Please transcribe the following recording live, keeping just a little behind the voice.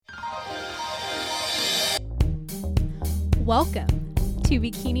Welcome to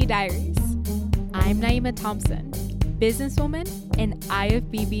Bikini Diaries. I'm Naima Thompson, businesswoman and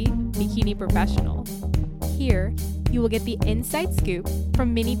IFBB bikini professional. Here, you will get the inside scoop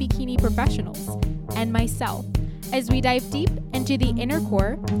from many bikini professionals and myself as we dive deep into the inner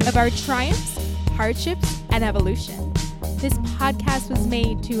core of our triumphs, hardships, and evolution. This podcast was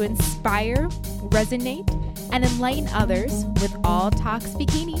made to inspire, resonate, and enlighten others with all talks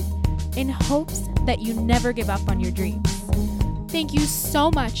bikini in hopes that you never give up on your dreams. Thank you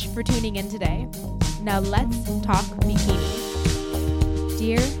so much for tuning in today. Now let's talk bikini.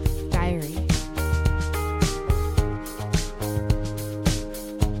 Dear Diary.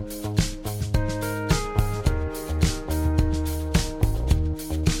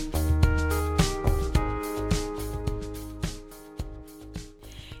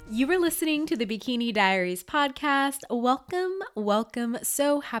 You are listening to the Bikini Diaries podcast. Welcome.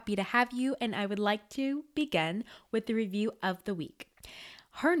 So happy to have you, and I would like to begin with the review of the week.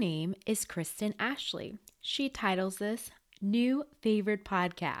 Her name is Kristen Ashley. She titles this New Favorite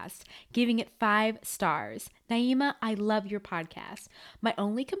Podcast, giving it 5 stars. Naima, I love your podcast. My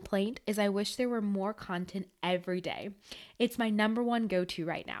only complaint is I wish there were more content every day. It's my number one go-to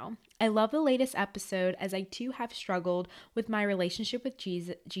right now. I love the latest episode as I too have struggled with my relationship with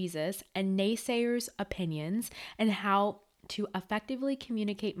Jesus and naysayers' opinions and how to effectively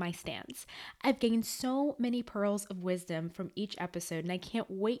communicate my stance. I've gained so many pearls of wisdom from each episode, and I can't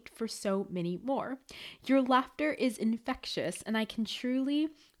wait for so many more. Your laughter is infectious, and I can truly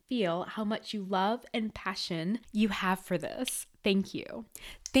feel how much you love and passion you have for this. Thank you.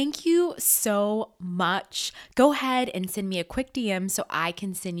 Thank you so much. Go ahead and send me a quick DM so I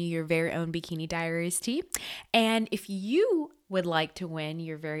can send you your very own Bikini Diaries tea. And if you would like to win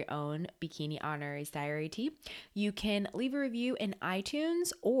your very own Bikini Honoris Diary tea, you can leave a review in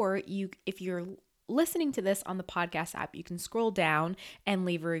iTunes, or if you're listening to this on the podcast app, you can scroll down and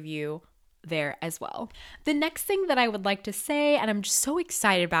leave a review there as well. The next thing that I would like to say, and I'm just so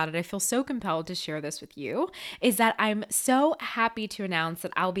excited about it, I feel so compelled to share this with you, is that I'm so happy to announce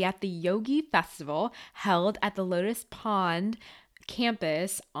that I'll be at the Yogi Festival held at the Lotus Pond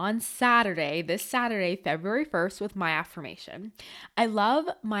campus on this Saturday, February 1st, with My Affirmation. I love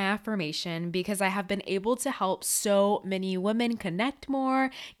My Affirmation because I have been able to help so many women connect more,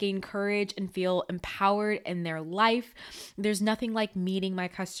 gain courage, and feel empowered in their life. There's nothing like meeting my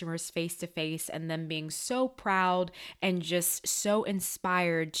customers face to face and them being so proud and just so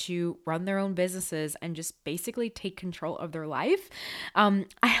inspired to run their own businesses and just basically take control of their life.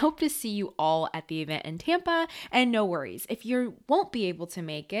 I hope to see you all at the event in Tampa, and no worries. If you won't be able to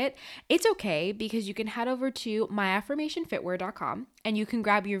make it, it's okay, because you can head over to myaffirmationfitwear.com and you can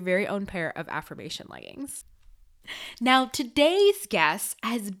grab your very own pair of affirmation leggings. Now, today's guest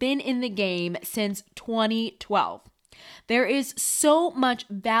has been in the game since 2012. There is so much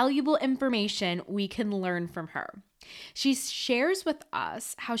valuable information we can learn from her. She shares with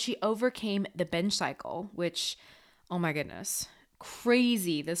us how she overcame the binge cycle, which, oh my goodness,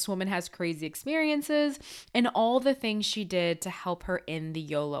 crazy. This woman has crazy experiences, and all the things she did to help her in the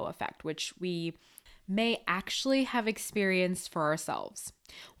YOLO effect, which we may actually have experienced for ourselves.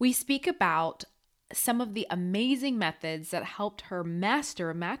 We speak about some of the amazing methods that helped her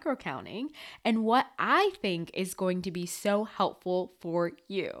master macro counting and what I think is going to be so helpful for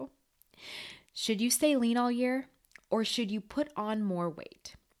you. Should you stay lean all year, or should you put on more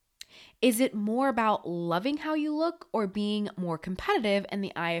weight? Is it more about loving how you look or being more competitive in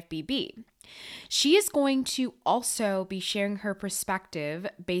the IFBB? She is going to also be sharing her perspective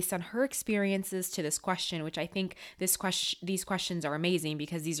based on her experiences to this question, which I think these questions are amazing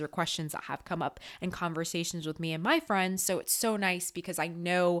because these are questions that have come up in conversations with me and my friends. So it's so nice because I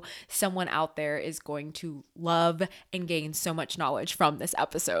know someone out there is going to love and gain so much knowledge from this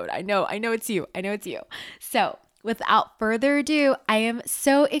episode. I know it's you. So without further ado, I am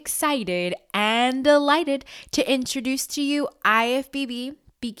so excited and delighted to introduce to you IFBB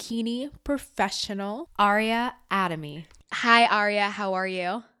bikini professional Aria Adamy. Hi, Aria. How are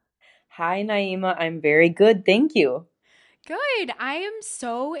you? Hi, Naima. I'm very good. Thank you. Good. I am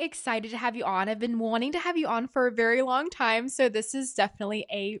so excited to have you on. I've been wanting to have you on for a very long time, so this is definitely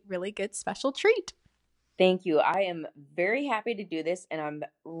a really good special treat. Thank you. I am very happy to do this, and I'm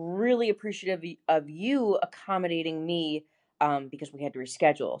really appreciative of you accommodating me because we had to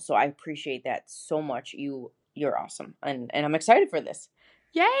reschedule. So I appreciate that so much. You're awesome, and I'm excited for this.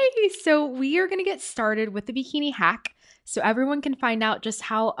 Yay! So we are going to get started with the bikini hack so everyone can find out just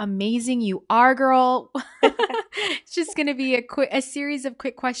how amazing you are, girl. It's just going to be a series of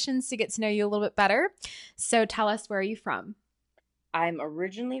quick questions to get to know you a little bit better. So tell us, where are you from? I'm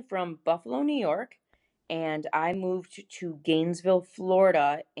originally from Buffalo, New York, and I moved to Gainesville,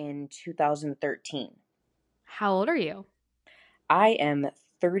 Florida in 2013. How old are you? I am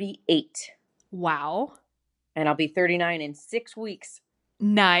 38, Wow. and I'll be 39 in 6 weeks.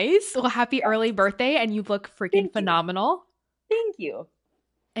 Nice. Well, happy Yeah. early birthday, and you look freaking Thank you. phenomenal. Thank you.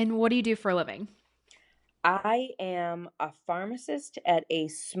 And what do you do for a living? I am a pharmacist at a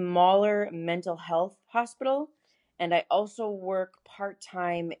smaller mental health hospital, and I also work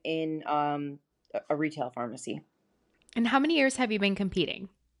part-time in a retail pharmacy. And how many years have you been competing?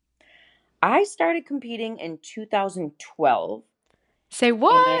 I started competing in 2012, Say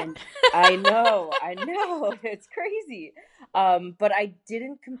what? and I know, it's crazy. But I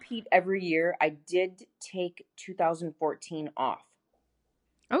didn't compete every year. I did take 2014 off.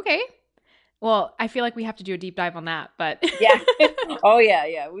 Okay. Well, I feel like we have to do a deep dive on that, but Yeah. Oh yeah,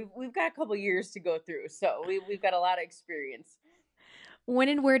 yeah. We've got a couple years to go through, so we've got a lot of experience. when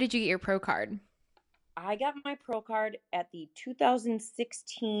and where did you get your pro card? I got my pro card at the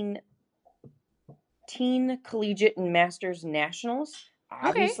 2016 Teen Collegiate and Masters Nationals. Okay.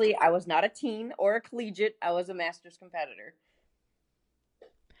 Obviously, I was not a teen or a collegiate. I was a masters competitor.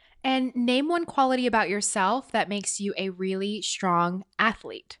 And name one quality about yourself that makes you a really strong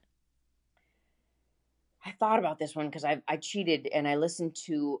athlete. I thought about this one because I cheated and I listened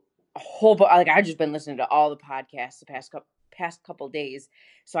to a whole bunch. Like I've just been listening to all the podcasts the past couple days,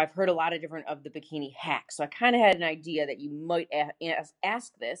 so I've heard a lot of different of the bikini hacks. So I kind of had an idea that you might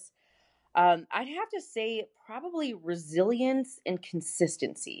ask this. I'd have to say probably resilience and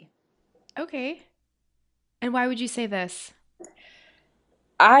consistency. Okay. And why would you say this?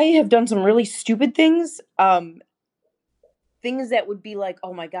 I have done some really stupid things. Things that would be like,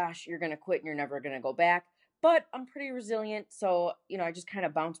 oh my gosh, you're going to quit and you're never going to go back. But I'm pretty resilient. So, I just kind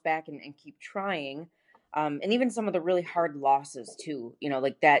of bounce back and keep trying. And even some of the really hard losses too,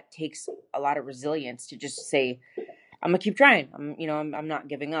 like that takes a lot of resilience to just say, I'm going to keep trying. I'm not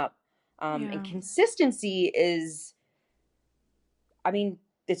giving up. And Yeah. consistency is, I mean,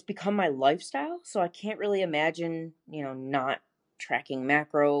 it's become my lifestyle. So I can't really imagine, not tracking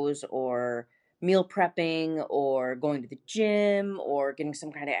macros or meal prepping or going to the gym or getting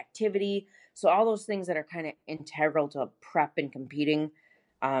some kind of activity. So all those things that are kind of integral to prep and competing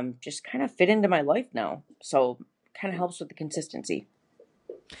just kind of fit into my life now. So kind of helps with the consistency.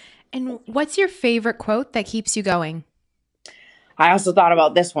 And what's your favorite quote that keeps you going? I also thought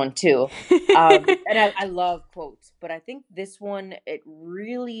about this one too. And I love quotes, but I think this one, it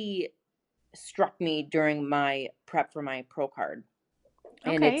really struck me during my prep for my pro card.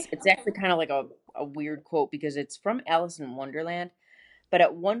 And it's Okay. it's actually kind of like a weird quote because it's from Alice in Wonderland. But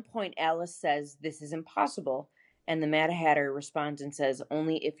at one point, Alice says, "This is impossible." And the Mad Hatter responds and says,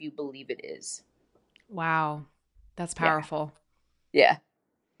 "Only if you believe it is." Wow. That's Yeah. powerful. Yeah.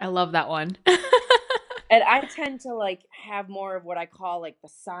 I love that one. And I tend to like have more of what I call like the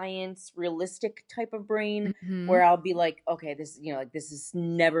science realistic type of brain hmm where I'll be like, okay, this, like this is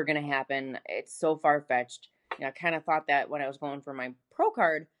never going to happen. It's so far fetched. I kind of thought that when I was going for my pro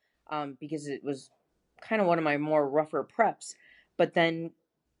card, because it was kind of one of my more rougher preps. But then,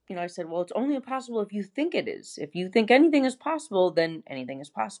 I said, well, it's only possible if you think it is. If you think anything is possible, then anything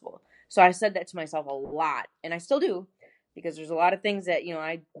is possible. So I said that to myself a lot, and I still do, because there's a lot of things that,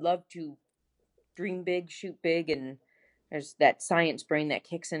 I love to dream big, shoot big, and there's that science brain that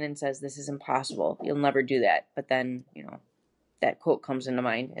kicks in and says, this is impossible. You'll never do that. But then, that quote comes into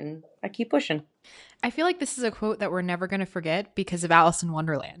mind and I keep pushing. I feel like this is a quote that we're never going to forget because of Alice in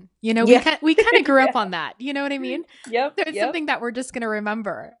Wonderland. We Yeah. kind of grew Yeah. up on that. You know what I mean? Yep. So it's Yep. something that we're just going to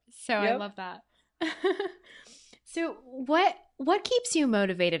remember. So I Yep. love that. So what keeps you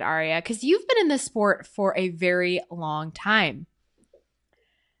motivated, Aria? Because you've been in this sport for a very long time.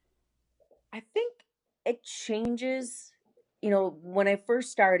 I think it changes. When I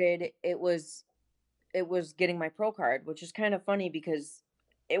first started, it was getting my pro card, which is kind of funny because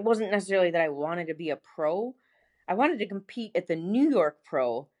it wasn't necessarily that I wanted to be a pro. I wanted to compete at the New York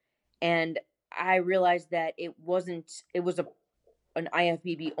Pro, and I realized that it wasn't. It was an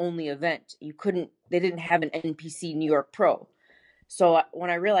IFBB only event. They didn't have an NPC New York Pro. So when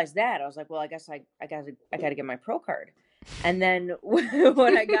I realized that, I was like, well, I guess I got to get my pro card. And then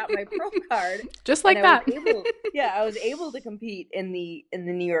when I got my pro card, Just and like that. I was able to compete in the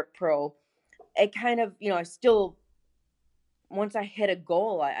New York Pro. It kind of, I still, once I hit a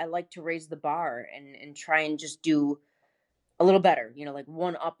goal, I like to raise the bar and try and just do a little better, like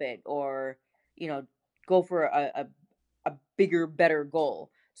one up it, or, go for a bigger, better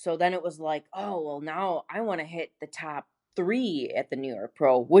goal. So then it was like, oh, well, now I want to hit the top three at the New York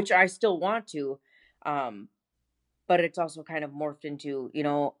Pro, which I still want to. But it's also kind of morphed into,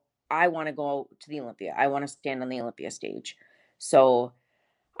 I want to go to the Olympia. I want to stand on the Olympia stage. So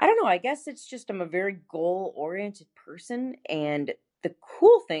I don't know. I guess it's just I'm a very goal oriented person. And the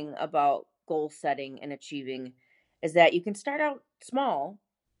cool thing about goal setting and achieving is that you can start out small.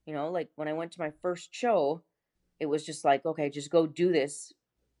 Like when I went to my first show, it was just like, okay, just go do this,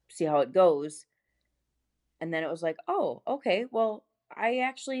 see how it goes. And then it was like, oh, okay, well, I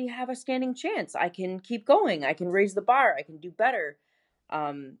actually have a standing chance. I can keep going. I can raise the bar. I can do better.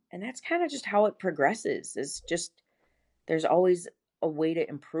 And that's kind of just how it progresses. Is just there's always a way to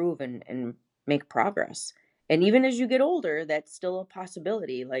improve and make progress. And even as you get older, that's still a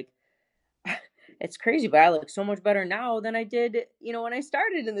possibility. Like it's crazy, but I look so much better now than I did, when I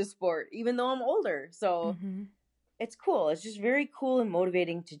started in this sport, even though I'm older. So Mm-hmm. it's cool. It's just very cool and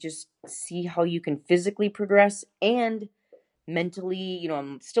motivating to just see how you can physically progress and mentally.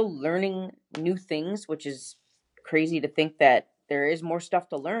 I'm still learning new things, which is crazy to think that there is more stuff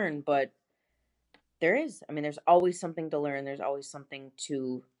to learn, but there is. I mean, there's always something to learn. There's always something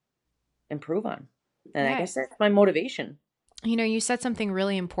to improve on. And I Yeah. guess that's my motivation. You said something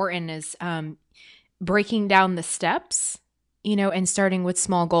really important is breaking down the steps, and starting with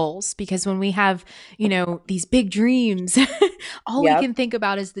small goals. Because when we have, these big dreams, all we Yep. can think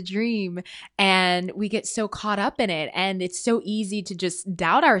about is the dream. And we get so caught up in it. And it's so easy to just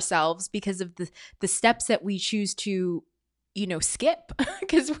doubt ourselves because of the steps that we choose to, skip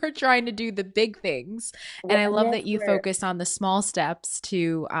because we're trying to do the big things. And Well, I and love that's that you where, focus on the small steps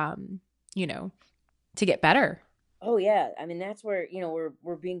you know, to get better. oh yeah, I mean that's where,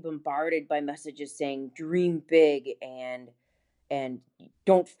 we're being bombarded by messages saying dream big and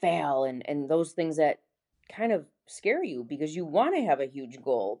don't fail and those things that kind of scare you because you want to have a huge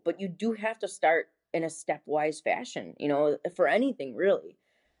goal, but you do have to start in a stepwise fashion, for anything really.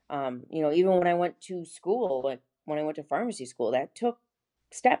 Even when I went to school, like when I went to pharmacy school, that took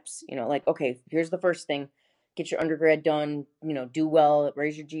steps, like, okay, here's the first thing, get your undergrad done, do well,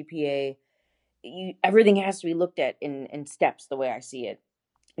 raise your GPA. Everything has to be looked at in steps the way I see it.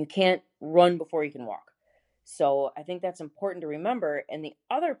 You can't run before you can walk. So I think that's important to remember. And the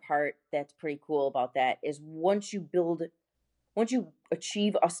other part that's pretty cool about that is once you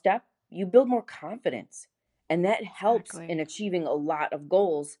achieve a step, you build more confidence. And that helps Exactly. in achieving a lot of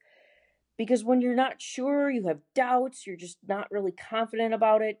goals because when you're not sure, you have doubts, you're just not really confident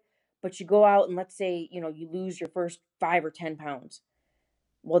about it, but you go out and let's say, you lose your first 5 or 10 pounds.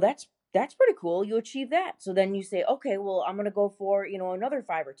 Well, that's pretty cool. You achieve that. So then you say, okay, well, I'm gonna go for, another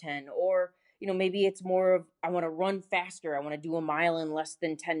 5 or 10, or, maybe it's more of I want to run faster. I want to do a mile in less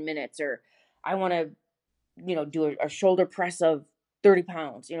than 10 minutes, or I want to, do a shoulder press of 30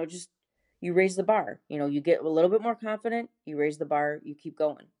 pounds. Just you raise the bar. You get a little bit more confident, you raise the bar, you keep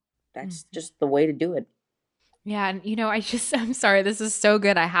going. That's Mhm. just the way to do it. Yeah. And, I'm sorry, this is so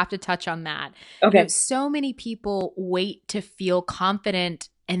good. I have to touch on that. Okay. So many people wait to feel confident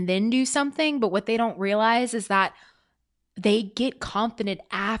and then do something. But what they don't realize is that they get confident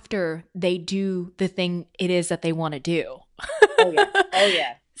after they do the thing it is that they want to do. Oh yeah. Oh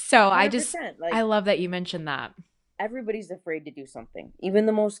yeah. So 100%. I Like love that you mentioned that. everybody's afraid to do something. Even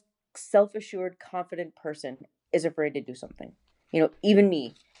the most self-assured, confident person is afraid to do something. Even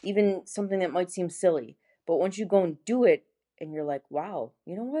me, even something that might seem silly. But once you go and do it and you're like, wow,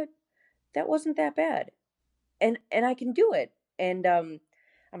 you know what? That wasn't that bad. And I can do it. And I'm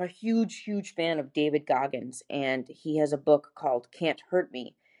a huge, huge fan of David Goggins, and he has a book called Can't Hurt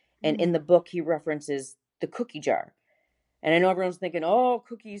Me. And in Mm. the book, he references the cookie jar. And I know everyone's thinking, oh,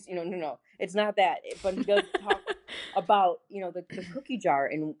 cookies, no, it's not that. But he does talk about, the cookie jar,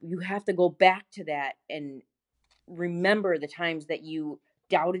 and you have to go back to that and remember the times that you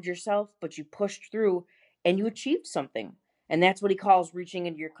doubted yourself, but you pushed through and you achieved something. And that's what he calls reaching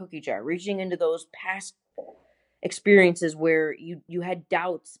into your cookie jar, reaching into those past experiences where you had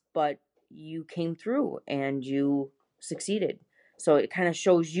doubts, but you came through and you succeeded. So it kind of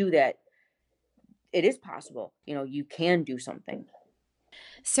shows you that it is possible. You can do something.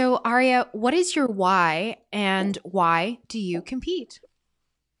 So, Aria, what is your why and why do you compete?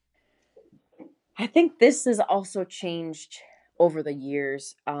 I think this has also changed over the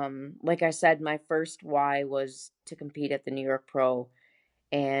years. Like I said, my first why was to compete at the New York Pro,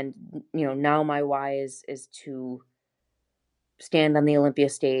 and now my why is to stand on the Olympia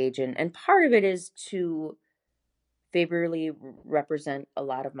stage, and part of it is to favorably represent a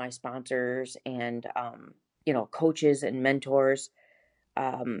lot of my sponsors and coaches and mentors.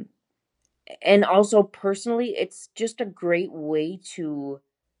 Um, and also personally, it's just a great way to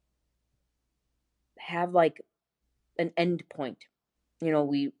have like an end point.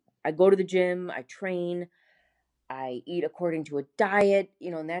 We I go to the gym, I train, I eat according to a diet,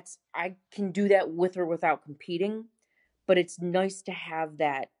 and I can do that with or without competing, but it's nice to have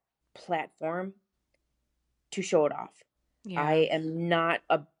that platform to show it off. Yeah. I am not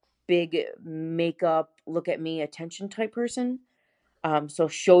a big makeup, look at me, attention type person. So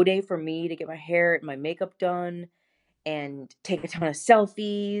show day for me to get my hair and my makeup done and take a ton of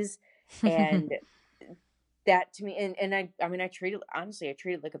selfies, and that to me, and I mean, I treat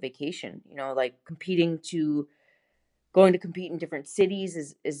it like a vacation, like going to compete in different cities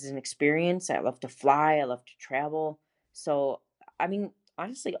is an experience. I love to fly, I love to travel. So, I mean,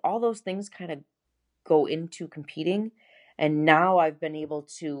 honestly, all those things kind of go into competing. And now I've been able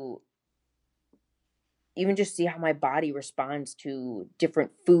to even just see how my body responds to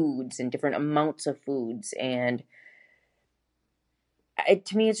different foods and different amounts of foods. And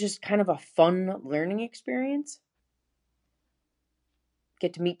to me, it's just kind of a fun learning experience.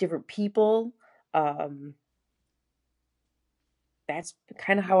 Get to meet different people. Um, that's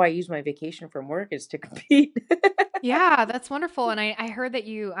kind of how I use my vacation from work, is to compete. Yeah, that's wonderful. And I heard that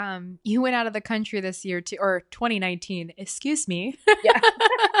you went out of the country this year to or 2019, excuse me. Yeah,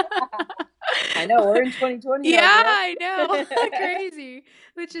 I know. We're in 2020 now, Yeah, girl. I know. Crazy.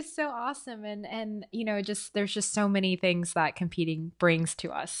 Which is so awesome. And just there's just so many things that competing brings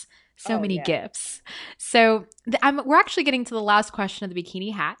to us. So Oh, many yeah. gifts. So we're actually getting to the last question of the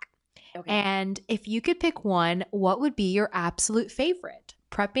bikini hack. Okay. And if you could pick one, what would be your absolute favorite?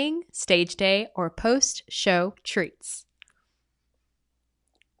 Prepping, stage day, or post show treats?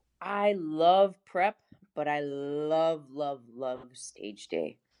 I love prep, but I love, love, love stage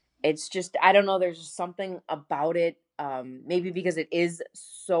day. It's just, I don't know, there's just something about it. Maybe because it is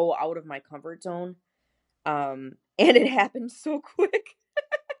so out of my comfort zone. And it happens so quick.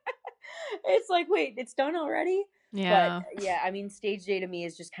 It's like, wait, it's done already? But Yeah. yeah, I mean, stage day to me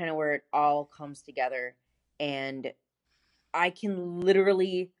is just kind of where it all comes together. And I can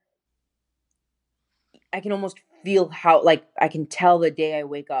literally, I can almost feel how, like, I can tell the day I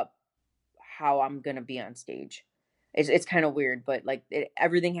wake up how I'm gonna be on stage. It's kind of weird, but like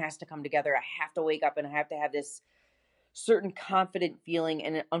everything has to come together. I have to wake up and I have to have this certain confident feeling.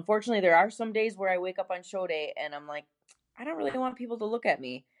 And unfortunately, there are some days where I wake up on show day and I'm like, I don't really want people to look at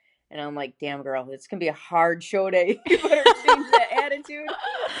me. And I'm like, damn, girl, it's gonna be a hard show day. You better change that attitude.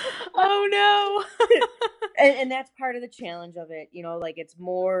 Oh no. And that's part of the challenge of it. Like it's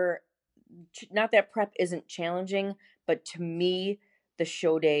more, not that prep isn't challenging, but to me, the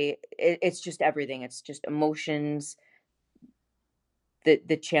show day, it's just everything. It's just emotions,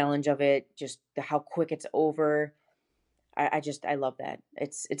 the challenge of it, just how quick it's over. I love that.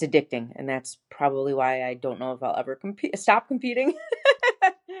 It's addicting, and that's probably why I don't know if I'll ever stop competing.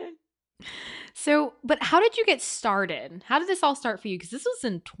 So, but how did you get started? How did this all start for you? Because this was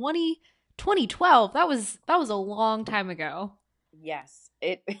in 2012. That was a long time ago. Yes,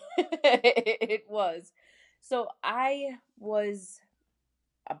 it it was. So I was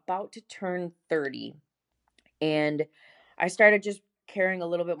about to turn 30, and I started just caring a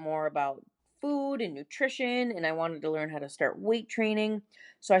little bit more about food and nutrition, and I wanted to learn how to start weight training.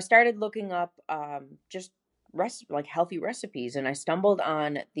 So I started looking up just like healthy recipes, and I stumbled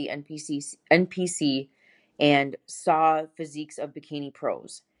on the NPC and saw physiques of bikini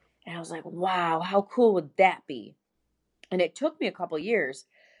pros. And I was like, wow, how cool would that be? And it took me a couple years,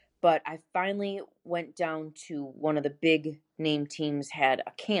 but I finally went down to one of the big name teams had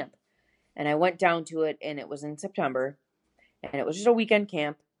a camp, and I went down to it, and it was in September, and it was just a weekend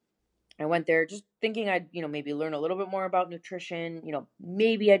camp. I went there just thinking I'd, maybe learn a little bit more about nutrition,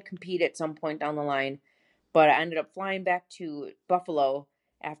 maybe I'd compete at some point down the line. But I ended up flying back to Buffalo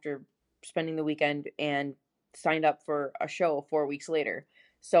after spending the weekend and signed up for a show 4 weeks later.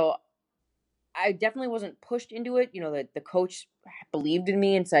 So I definitely wasn't pushed into it. The coach believed in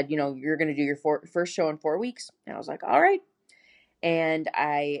me and said, you're going to do your first show in 4 weeks. And I was like, all right. And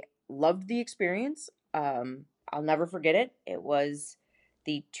I loved the experience. I'll never forget it. It was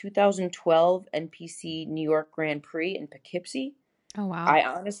the 2012 NPC New York Grand Prix in Poughkeepsie. Oh wow.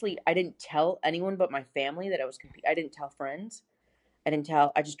 I didn't tell anyone but my family that I was competing. I didn't tell friends.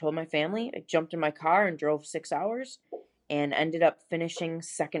 I just told my family. I jumped in my car and drove 6 hours and ended up finishing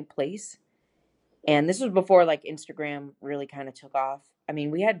second place. And this was before like Instagram really kind of took off. I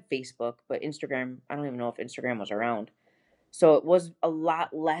mean, we had Facebook, but Instagram, I don't even know if Instagram was around. So it was a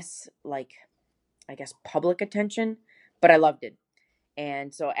lot less like, I guess, public attention, but I loved it.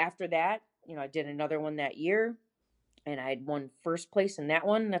 And so after that, I did another one that year, and I had won first place in that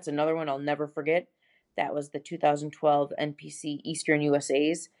one. That's another one I'll never forget. That was the 2012 NPC Eastern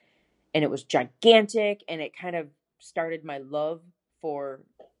USA's, and it was gigantic, and it kind of started my love for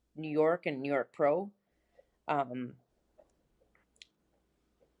New York and New York Pro. Um,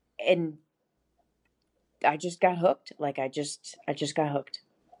 and I just got hooked. Like I just got hooked.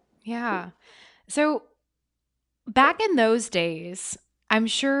 Yeah. So back in those days, I'm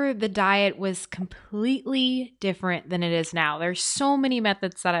sure the diet was completely different than it is now. There's so many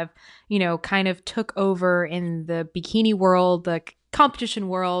methods that have, kind of took over in the bikini world, the competition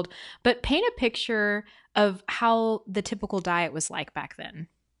world, but paint a picture of how the typical diet was like back then.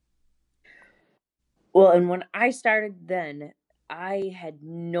 Well, and when I started then, I had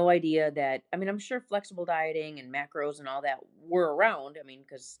no idea that, I mean, I'm sure flexible dieting and macros and all that were around. I mean,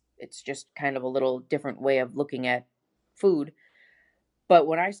 because it's just kind of a little different way of looking at food. But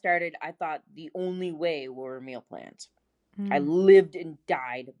when I started, I thought the only way were meal plans. I Mm. lived and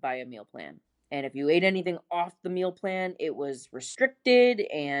died by a meal plan. And if you ate anything off the meal plan, it was restricted.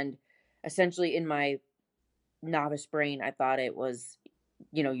 And essentially, in my novice brain, I thought it was,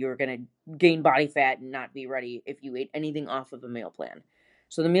 you were going to gain body fat and not be ready if you ate anything off of a meal plan.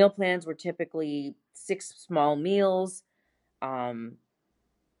 So the meal plans were typically 6 small meals, um,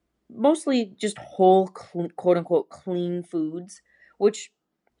 mostly just whole, quote unquote, clean foods, which,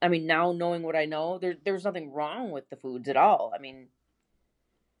 I mean, now knowing what I know, there's nothing wrong with the foods at all. I mean,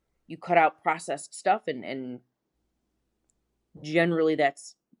 you cut out processed stuff and generally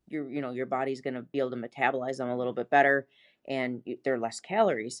that's your body's going to be able to metabolize them a little bit better and they're less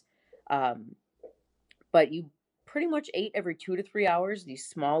calories. Um, but you pretty much ate every 2 to 3 hours these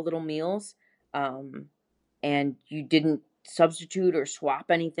small little meals, um, and you didn't substitute or swap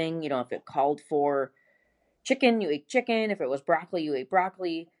anything. If it called for chicken, you ate chicken. If it was broccoli, you ate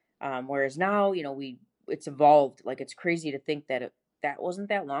broccoli. Whereas now, it's evolved. Like it's crazy to think that that wasn't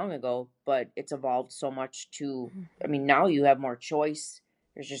that long ago, but it's evolved so much to. I mean, now you have more choice.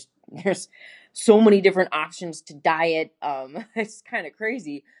 There's so many different options to diet. It's kind of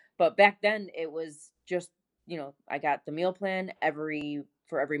crazy. But back then, it was just I got the meal plan every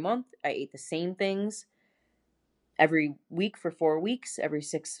month. I ate the same things every week for 4 weeks, every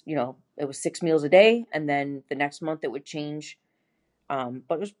six, it was 6 meals a day. And then the next month it would change. But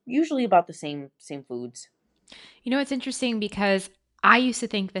it was usually about the same foods. It's interesting because I used to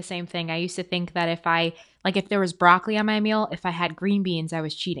think the same thing. I used to think that if there was broccoli on my meal, if I had green beans, I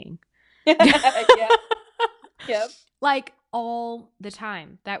was cheating. Yeah. Yep. Like all the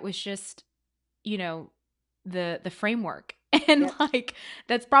time. That was just, you know, the framework. And Yep. like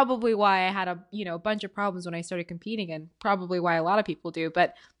that's probably why I had a bunch of problems when I started competing, and probably why a lot of people do.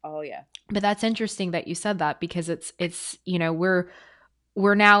 Oh yeah. But that's interesting that you said that, because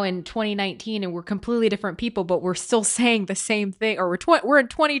we're now in 2019 and we're completely different people, but we're still saying the same thing. Or we're in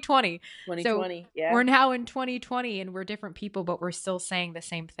 2020. So 2020. Yeah. we're now in 2020 and we're different people, but we're still saying the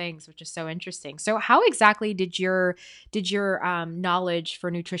same things, which is so interesting. So how exactly did your knowledge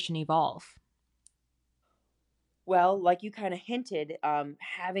for nutrition evolve? Well, like you kind of hinted,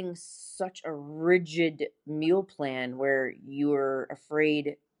 having such a rigid meal plan where you were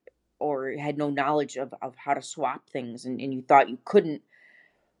afraid or had no knowledge of how to swap things and you thought you couldn't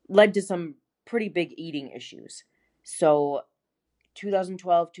led to some pretty big eating issues. So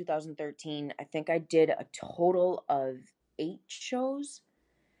 2012, 2013, I think I did a total of 8 shows.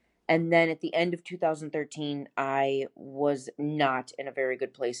 And then at the end of 2013, I was not in a very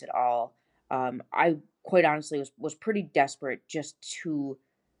good place at all. I quite honestly was pretty desperate just to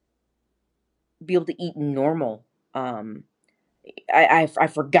be able to eat normal. Um, I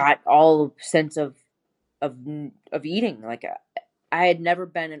forgot all sense of of eating. Like I had never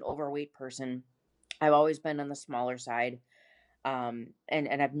been an overweight person. I've always been on the smaller side, and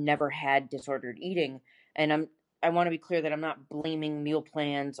I've never had disordered eating. And I want to be clear that I'm not blaming meal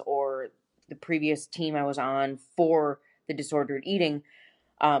plans or the previous team I was on for the disordered eating.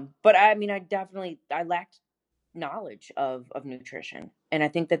 But I mean, I lacked knowledge of nutrition, and I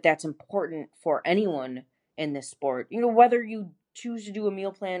think that that's important for anyone in this sport. Whether you choose to do a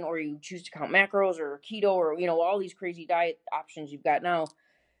meal plan or you choose to count macros or keto or all these crazy diet options you've got now,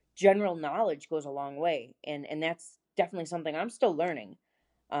 general knowledge goes a long way, and that's definitely something I'm still learning,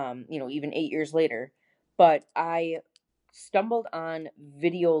 even 8 years later. But I stumbled on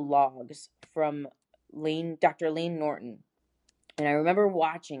video logs from Dr. Lane Norton, and I remember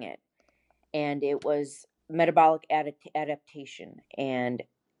watching it, and it was metabolic adaptation, and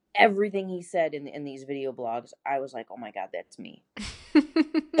everything he said in these video blogs, I was like, oh my god, that's me.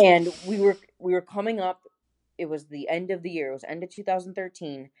 And we were coming up. It was the end of the year. It was end of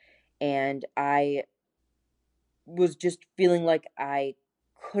 2013, and I was just feeling like I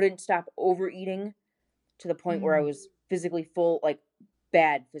couldn't stop overeating to the point where I Mm. was physically full, like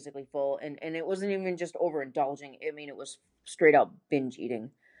bad physically full, and it wasn't even just overindulging. I mean, it was straight up binge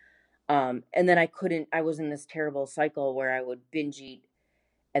eating. And then I was in this terrible cycle where I would binge eat,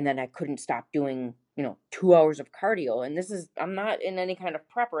 and then I couldn't stop doing, 2 hours of cardio. And I'm not in any kind of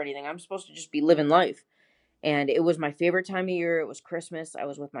prep or anything. I'm supposed to just be living life. And it was my favorite time of year. It was Christmas. I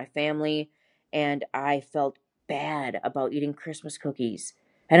was with my family, and I felt bad about eating Christmas cookies.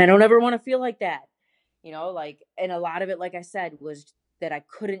 And I don't ever want to feel like that. And a lot of it, like I said, was that I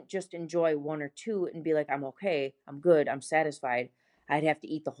couldn't just enjoy one or two and be like, I'm okay, I'm good, I'm satisfied. I'd have to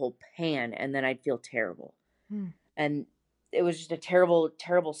eat the whole pan, and then I'd feel terrible. And it was just a terrible,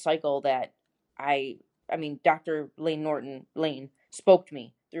 terrible cycle that I mean, Dr. Lane spoke to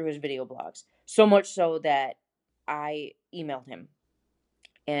me through his video blogs. So much so that I emailed him,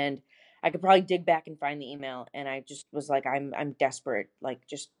 and I could probably dig back and find the email. And I just was like, I'm desperate. Like,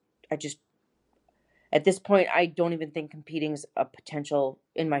 I just, at this point, I don't even think competing's a potential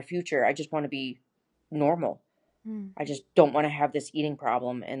in my future. I just want to be normal. I just don't want to have this eating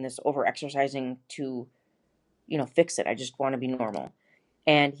problem and this over exercising to, fix it. I just want to be normal.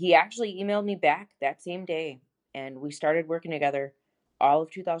 And he actually emailed me back that same day, and we started working together all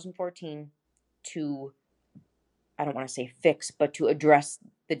of 2014 to, I don't want to say fix, but to address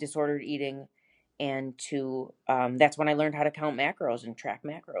the disordered eating, and to, that's when I learned how to count macros and track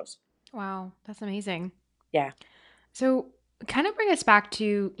macros. Wow, that's amazing. Yeah. So kind of bring us back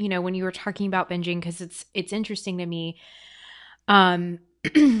to, when you were talking about binging, because it's interesting to me.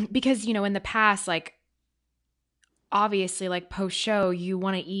 Because, in the past, like, obviously, like, post show, you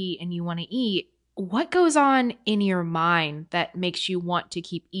want to eat and you want to eat. What goes on in your mind that makes you want to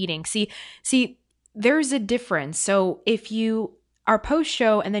keep eating? See, there's a difference. So if you are post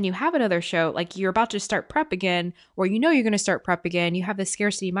show and then you have another show, like you're about to start prep again, or you're going to start prep again, you have this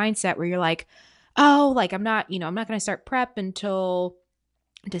scarcity mindset where you're like, oh, like I'm not going to start prep until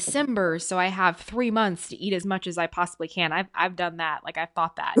December, so I have 3 months to eat as much as I possibly can. I've done that. Like, I've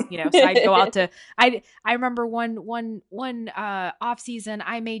thought that, so I'd go out to, I remember one off season,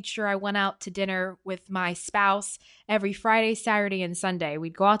 I made sure I went out to dinner with my spouse every Friday, Saturday, and Sunday.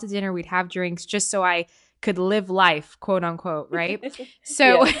 We'd go out to dinner, we'd have drinks just so I could live life, quote unquote, right?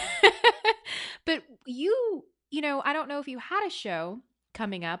 So, Yeah. but I don't know if you had a show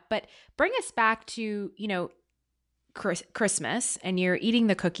coming up, but bring us back to, Christmas, and you're eating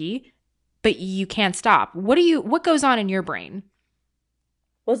the cookie, but you can't stop. What goes on in your brain?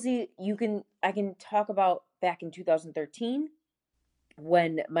 Well, see, I can talk about back in 2013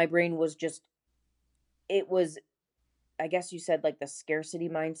 when my brain was just, it was, I guess you said, like, the scarcity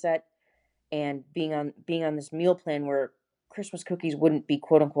mindset, and being on this meal plan where Christmas cookies wouldn't be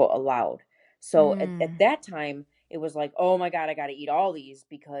quote unquote allowed. So at that time, it was like, oh my God, I got to eat all these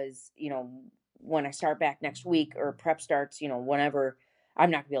because, when I start back next week or prep starts, whenever,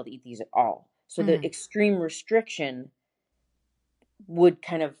 I'm not gonna be able to eat these at all. So the extreme restriction would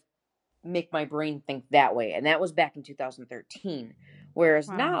kind of make my brain think that way. And that was back in 2013. Whereas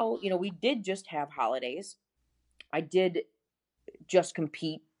Wow. now, we did just have holidays. I did just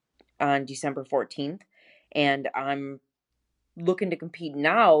compete on December 14th, and I'm looking to compete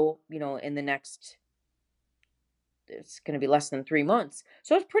now, in the next, it's going to be less than 3 months.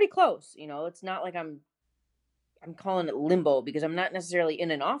 So it's pretty close. It's not like I'm calling it limbo, because I'm not necessarily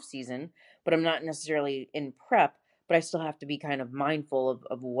in an off season, but I'm not necessarily in prep, but I still have to be kind of mindful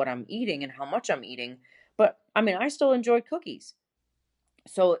of what I'm eating and how much I'm eating. But I mean, I still enjoy cookies.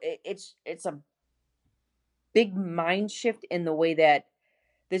 So it's a big mind shift in the way that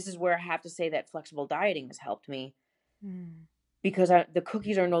this is where I have to say that flexible dieting has helped me, because the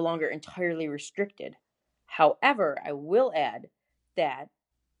cookies are no longer entirely restricted. However, I will add that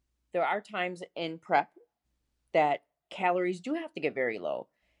there are times in prep that calories do have to get very low.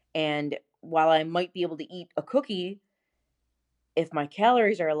 And while I might be able to eat a cookie, if my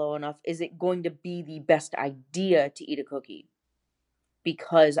calories are low enough, is it going to be the best idea to eat a cookie?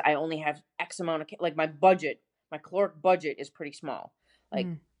 Because I only have X amount of, like, my caloric budget is pretty small. Like,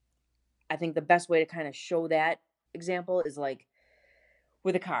 I think the best way to kind of show that example is like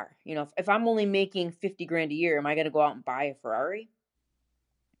with a car. If I'm only making 50 grand a year, am I going to go out and buy a Ferrari?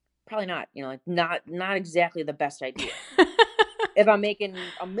 Probably not. Like, not exactly the best idea. If I'm making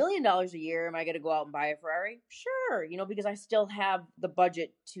 $1 million a year, am I going to go out and buy a Ferrari? Sure, because I still have the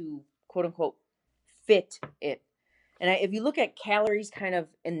budget to quote unquote fit it. And if you look at calories kind of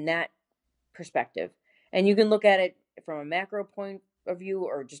in that perspective, and you can look at it from a macro point of view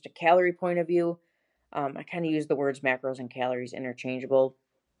or just a calorie point of view, I kind of use the words macros and calories interchangeable,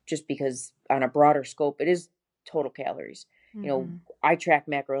 just because on a broader scope, it is total calories. I track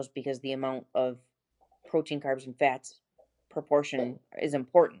macros because the amount of protein, carbs, and fats proportion is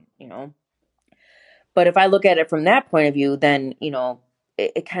important. But if I look at it from that point of view, then,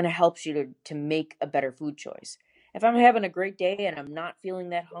 it kind of helps you to make a better food choice. If I'm having a great day and I'm not feeling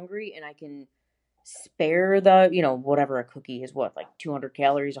that hungry and I can spare the, whatever a cookie is, what, like 200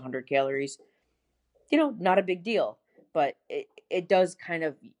 calories, 100 calories, not a big deal. But it does kind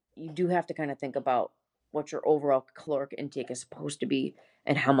of, you do have to kind of think about what your overall caloric intake is supposed to be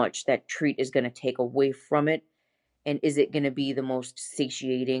and how much that treat is going to take away from it. And is it going to be the most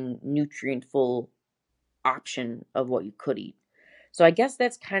satiating, nutrient-full option of what you could eat? So I guess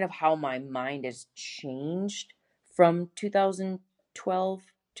that's kind of how my mind has changed from 2012,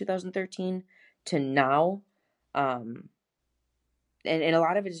 2013 to now. Um, and a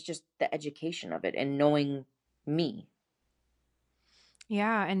lot of it is just the education of it and knowing me.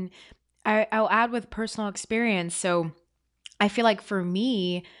 Yeah, and I'll add with personal experience. So I feel like for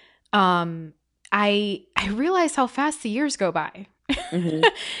me, um, I realized how fast the years go by. Hmm.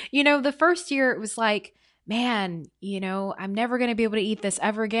 The first year it was like, man, I'm never gonna be able to eat this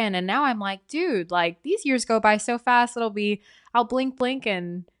ever again. And now I'm like, dude, like these years go by so fast. I'll blink,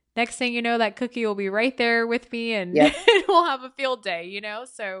 and next thing you know, that cookie will be right there with me, and Yep. we'll have a field day.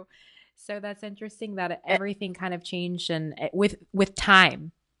 So that's interesting that everything kind of changed and with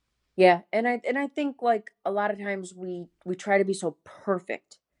time. Yeah, and I think like a lot of times we try to be so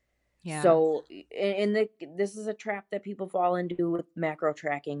perfect. Yeah. So this is a trap that people fall into with macro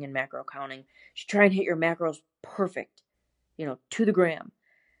tracking and macro counting. You try and hit your macros perfect, to the gram.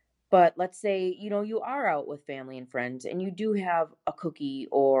 But let's say, you are out with family and friends and you do have a cookie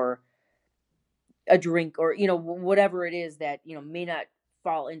or a drink or, whatever it is that, may not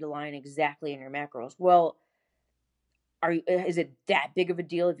fall into line exactly in your macros. Well, is it that big of a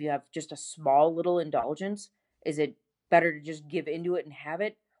deal if you have just a small little indulgence? Is it better to just give into it and have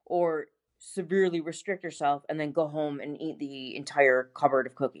it, or severely restrict yourself and then go home and eat the entire cupboard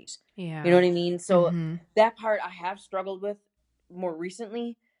of cookies? You know Yeah. what I mean? So Mm-hmm. that part I have struggled with more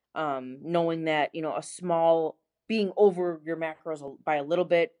recently, knowing that, a small, being over your macros by a little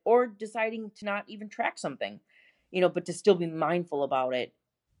bit, or deciding to not even track something, but to still be mindful about it.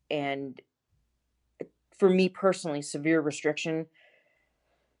 And for me personally, severe restriction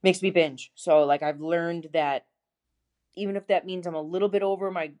makes me binge. So like I've learned that even if that means I'm a little bit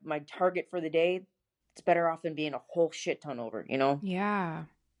over my target for the day, it's better off than being a whole shit ton over. Yeah.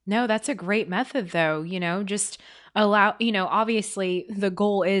 No, that's a great method though, just allow, obviously the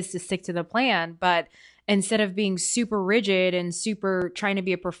goal is to stick to the plan, but instead of being super rigid and super trying to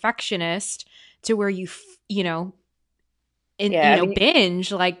be a perfectionist to where Yeah, I mean,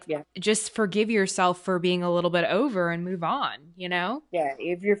 binge, like yeah. just forgive yourself for being a little bit over and move on. Yeah,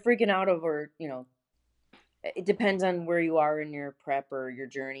 if you're freaking out over, it depends on where you are in your prep or your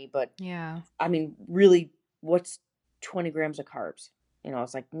journey, but Yeah. I mean, really, what's 20 grams of carbs?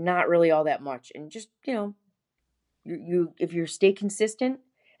 It's like not really all that much. And just, if you stay consistent,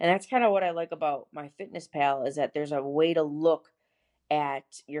 and that's kind of what I like about my fitness pal, is that there's a way to look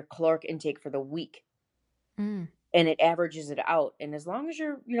at your caloric intake for the week Mm. and it averages it out. And as long as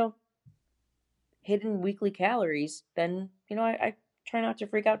you're, hitting weekly calories, then, I try not to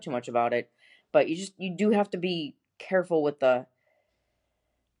freak out too much about it. But you do have to be careful with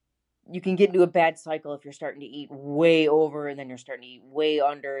you can get into a bad cycle if you're starting to eat way over and then you're starting to eat way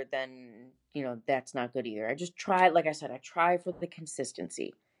under. Then that's not good either. I just try, like I said, I try for the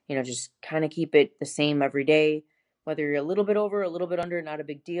consistency, just kind of keep it the same every day, whether you're a little bit over, a little bit under, not a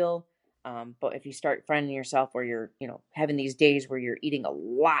big deal. But if you start finding yourself where you're having these days where you're eating a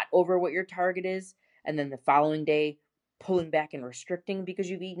lot over what your target is, and then the following day pulling back and restricting because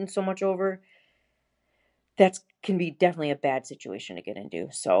you've eaten so much over, that can be definitely a bad situation to get into.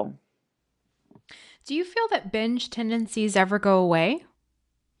 So Do you feel that binge tendencies ever go away?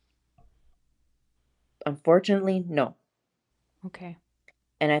 unfortunately, no. Okay.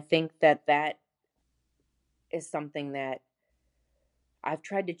 And I think that is something that I've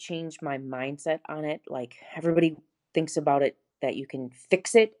tried to change my mindset on it. Like everybody thinks about it that you can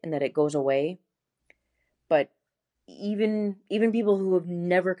fix it and that it goes away. But even people who have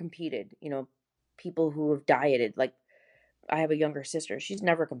never competed, people who have dieted, like I have a younger sister, she's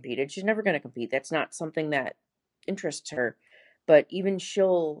never competed. She's never going to compete. That's not something that interests her. But even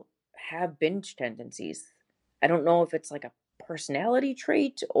she'll have binge tendencies. I don't know if it's like a personality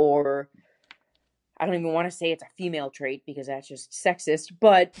trait, or I don't even want to say it's a female trait because that's just sexist,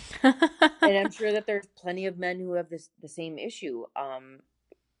 but and I'm sure that there's plenty of men who have the same issue.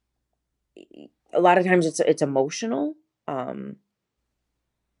 A lot of times it's emotional, um,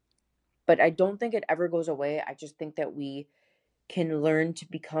 but I don't think it ever goes away. I just think that we can learn to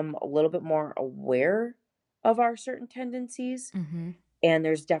become a little bit more aware of our certain tendencies, Mm-hmm. and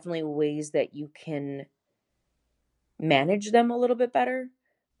there's definitely ways that you can manage them a little bit better.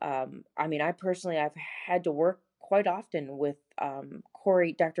 I mean, I've had to work quite often with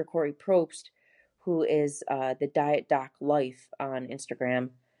Dr. Corey Probst, who is the Diet Doc Life on Instagram.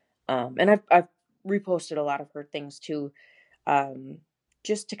 And I've reposted a lot of her things too,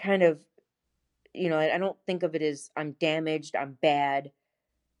 just to kind of, I don't think of it as I'm damaged, I'm bad,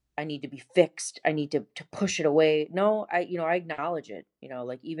 I need to be fixed, I need to push it away. No, I acknowledge it,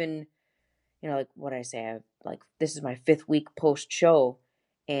 like even, like what I say, like this is my 5th week post show,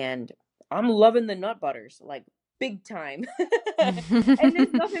 and I'm loving the nut butters, like big time. And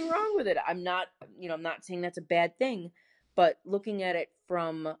there's nothing wrong with it. I'm not saying that's a bad thing, but looking at it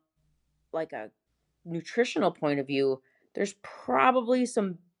from like a nutritional point of view, there's probably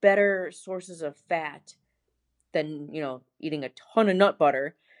some better sources of fat than, eating a ton of nut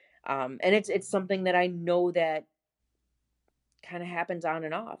butter. And it's something that I know that kind of happens on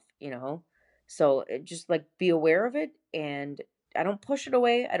and off. So just like be aware of it, and I don't push it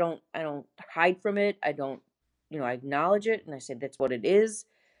away. I don't hide from it. I don't, I acknowledge it, and I say that's what it is.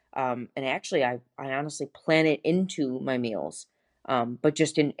 And actually I honestly plan it into my meals. But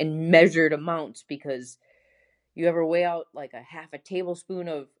just in measured amounts, because you ever weigh out like a half a tablespoon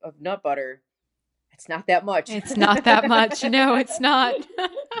of nut butter, it's not that much. It's not that much. No, it's not.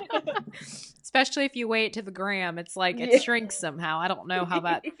 Especially if you weigh it to the gram, it's like it shrinks somehow. I don't know how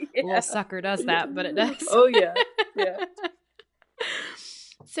that little sucker does that, but it does. Oh yeah. Yeah.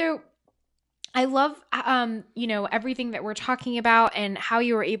 So I love, everything that we're talking about and how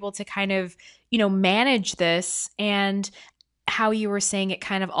you were able to kind of, manage this, and how you were saying it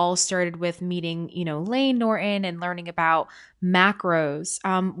kind of all started with meeting, Lane Norton and learning about macros.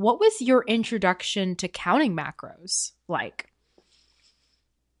 What was your introduction to counting macros like?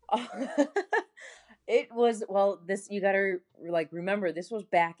 It was, well, this, you gotta like remember, this was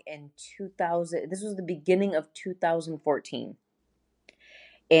back in 2000. This was the beginning of 2014,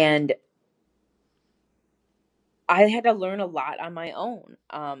 and I had to learn a lot on my own.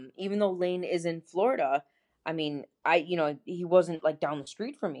 Even though Lane is in Florida, I mean, he wasn't like down the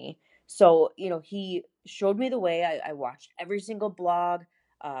street from me. So, he showed me the way. I watched every single blog.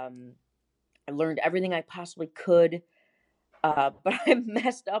 I learned everything I possibly could. But I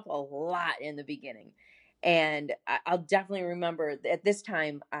messed up a lot in the beginning. And I'll definitely remember at this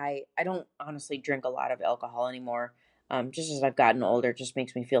time, I don't honestly drink a lot of alcohol anymore. Just as I've gotten older, it just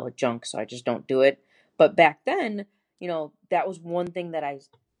makes me feel like junk. So I just don't do it. But back then, that was one thing that I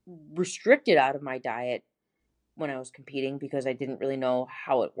restricted out of my diet when I was competing, because I didn't really know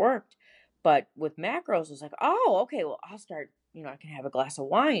how it worked. But with macros, it was like, oh, okay, well, I'll start, I can have a glass of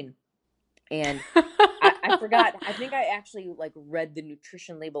wine. And I forgot. I think I actually like read the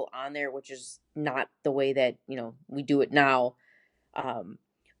nutrition label on there, which is not the way that, we do it now.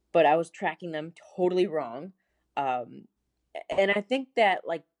 But I was tracking them totally wrong. And I think that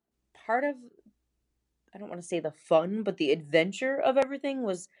like part of, I don't want to say the fun, but the adventure of everything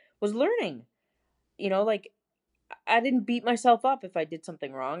was learning. Like I didn't beat myself up if I did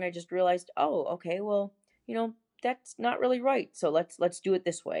something wrong. I just realized, oh, okay, well, that's not really right. So let's do it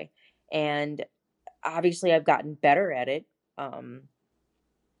this way. And obviously I've gotten better at it.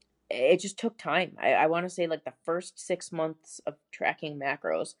 It just took time. I want to say like the first 6 months of tracking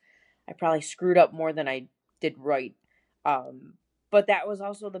macros, I probably screwed up more than I did right. But that was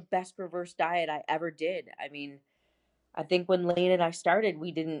also the best reverse diet I ever did. I mean, I think when Lane and I started,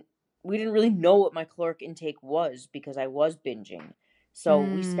 we didn't really know what my caloric intake was, because I was binging. So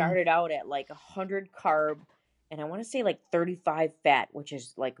we started out at like 100 carb, and I want to say like 35 fat, which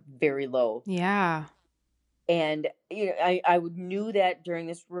is like very low. Yeah. And I knew that during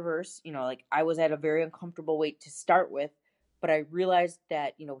this reverse, like I was at a very uncomfortable weight to start with, but I realized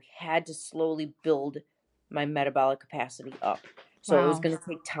that we had to slowly build my metabolic capacity up. So it was going to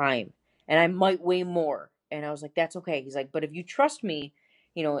take time, and I might weigh more. And I was like, that's okay. He's like, but if you trust me,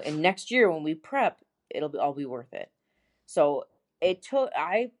 and next year when we prep, it'll all be worth it. So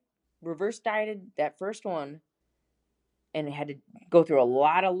I reverse dieted that first one, and it had to go through a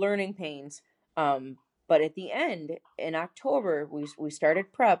lot of learning pains. But at the end, in October, we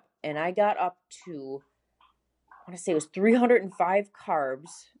started prep, and I got up to, I want to say it was 305 carbs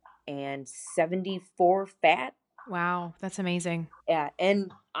and 74 fat. Wow, that's amazing. Yeah,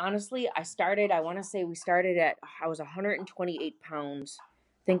 and honestly, I want to say I was 128 pounds.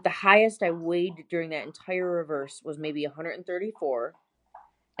 I think the highest I weighed during that entire reverse was maybe 134.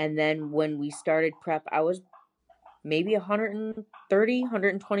 And then when we started prep, I was maybe 130,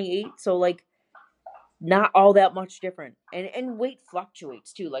 128. So like, not all that much different. And weight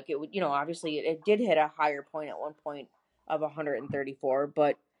fluctuates too. Like it would, obviously it did hit a higher point at one point of 134,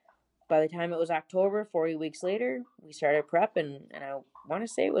 but by the time it was October, 40 weeks later, we started prep, and I want to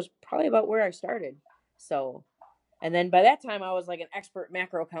say it was probably about where I started. So, and then by that time, I was like an expert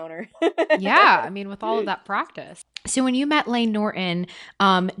macro counter. Yeah, I mean, with all of that practice. So when you met Lane Norton,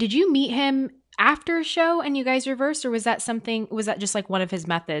 did you meet him after a show and you guys reversed, or was that something? Was that just like one of his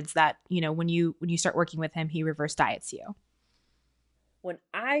methods that when you start working with him, he reverse diets you? When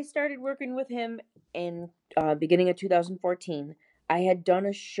I started working with him in beginning of 2014, I had done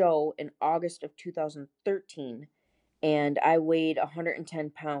a show in August of 2013, and I weighed 110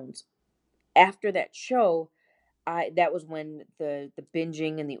 pounds. After that show, that was when the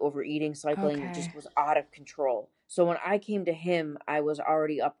binging and the overeating cycling just Okay. was out of control. So when I came to him, I was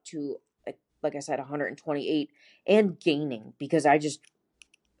already up to, like I said, 128 and gaining, because I just,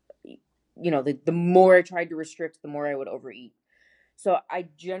 the more I tried to restrict, the more I would overeat. So I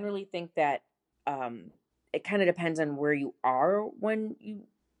generally think that it kind of depends on where you are when you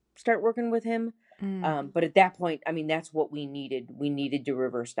start working with him. Mm. But at that point, I mean, that's what we needed. We needed to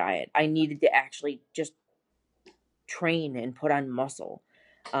reverse diet. I needed to actually just train and put on muscle.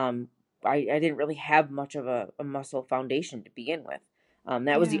 I didn't really have much of a muscle foundation to begin with.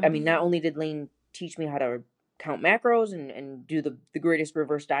 That was Yeah. I mean, not only did Lane teach me how to count macros and do the greatest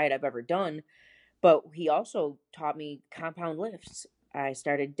reverse diet I've ever done, but he also taught me compound lifts. I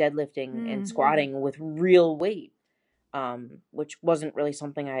started deadlifting and Mm. squatting with real weight, which wasn't really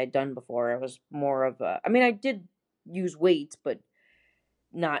something I had done before. It was more of I mean, I did use weights, but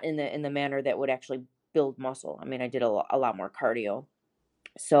not in the manner that would actually build muscle. I mean, I did a lot more cardio.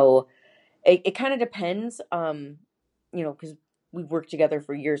 So it kind of depends, because we've worked together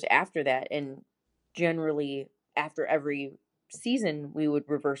for years after that, and generally after every season we would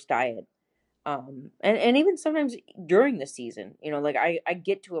reverse diet. And even sometimes during the season, like I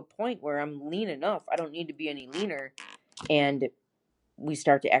get to a point where I'm lean enough, I don't need to be any leaner, and we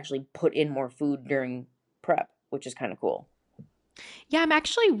start to actually put in more food during prep, which is kind of cool. Yeah, I'm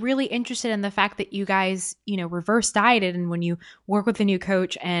actually really interested in the fact that you guys, reverse dieted, and when you work with a new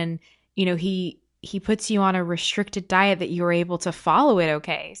coach and, he puts you on a restricted diet, that you were able to follow it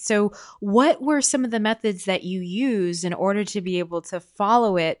okay. So, what were some of the methods that you used in order to be able to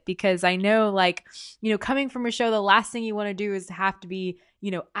follow it? Because I know, like, coming from a show, the last thing you want to do is have to be,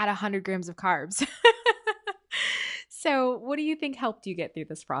 at 100 grams of carbs. So, what do you think helped you get through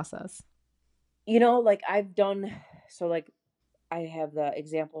this process? Like I've done, so like I have the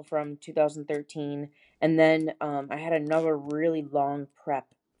example from 2013, and then I had another really long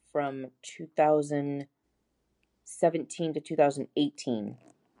prep from 2017 to 2018,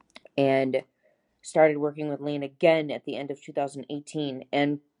 and started working with Lane again at the end of 2018,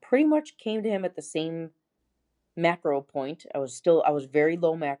 and pretty much came to him at the same macro point. I was very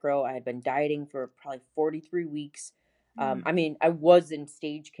low macro. I had been dieting for probably 43 weeks. Mm. I mean, I was in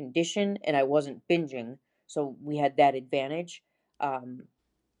stage condition and I wasn't binging, so we had that advantage. Um,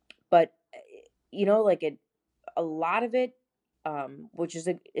 but like a lot of it, which is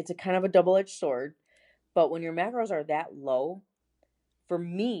it's a kind of a double-edged sword. But when your macros are that low, for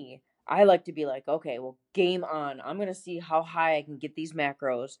me, I like to be like, okay, well, game on. I'm gonna see how high I can get these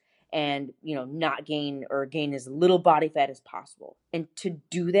macros, and not gain, or gain as little body fat as possible. And to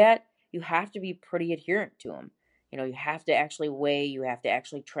do that, you have to be pretty adherent to them. You have to actually weigh, you have to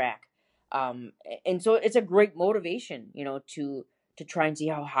actually track. And so it's a great motivation, to try and see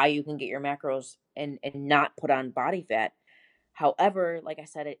how high you can get your macros, and not put on body fat. However, like I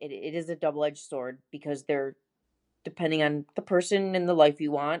said, it is a double-edged sword, because they're, depending on the person and the life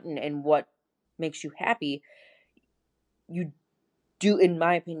you want, and what makes you happy, you do, in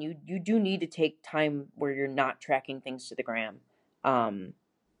my opinion, you do need to take time where you're not tracking things to the gram, um,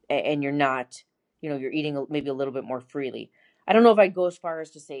 and you're not, you're eating maybe a little bit more freely. I don't know if I'd go as far as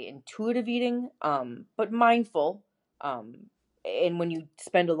to say intuitive eating, but mindful. And when you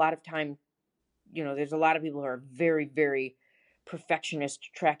spend a lot of time, there's a lot of people who are very, very perfectionist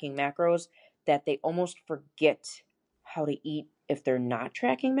tracking macros, that they almost forget how to eat if they're not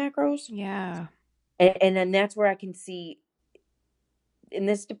tracking macros. Yeah. And then that's where I can see, and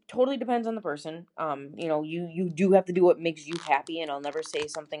this totally depends on the person. You do have to do what makes you happy, and I'll never say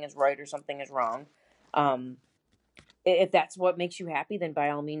something is right or something is wrong. Um, if that's what makes you happy, then by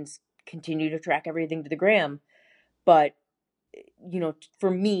all means continue to track everything to the gram. But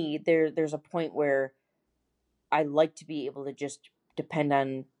for me, there's a point where I like to be able to just depend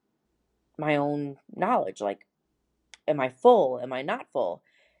on my own knowledge. Like, am I full? Am I not full?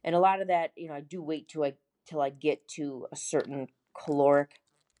 And a lot of that, I do wait till I get to a certain caloric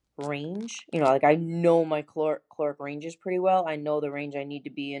range. Like I know my caloric ranges pretty well. I know the range I need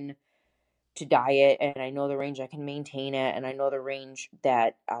to be in to diet, and I know the range I can maintain it, and I know the range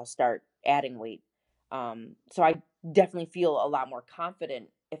that I'll start adding weight. So I definitely feel a lot more confident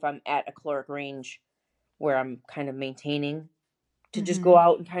if I'm at a caloric range where I'm kind of maintaining to just go Mm-hmm.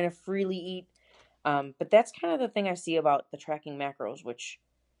 out and kind of freely eat. But that's kind of the thing I see about the tracking macros, which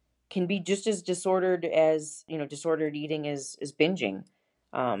can be just as disordered as, disordered eating is binging.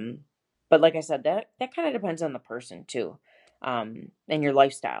 Um, but like I said, that kind of depends on the person too, and your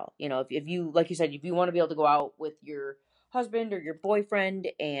lifestyle. If you, like you said, if you want to be able to go out with your husband or your boyfriend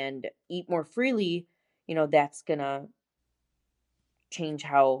and eat more freely, that's gonna change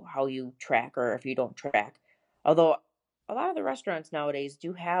how you track, or if you don't track. Although a lot of the restaurants nowadays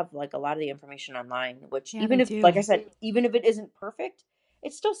do have like a lot of the information online, which, Yeah, even they if, like I do. said, even if it isn't perfect,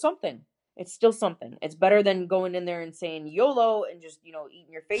 it's still something. It's still something. It's better than going in there and saying YOLO and just,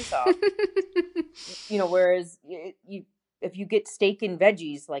 eating your face off. Whereas if you get steak and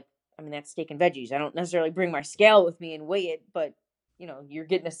veggies, like, I mean, that's steak and veggies. I don't necessarily bring my scale with me and weigh it, but you're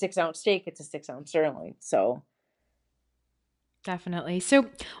getting a 6-ounce steak, it's a 6-ounce sirloin. So, Definitely. So,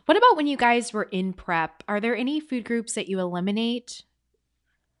 what about when you guys were in prep? Are there any food groups that you eliminate?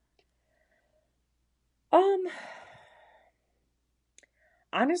 um,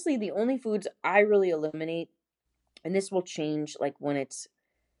 honestly, the only foods I really eliminate, and this will change like when it's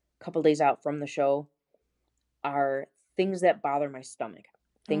a couple days out from the show, are things that bother my stomach,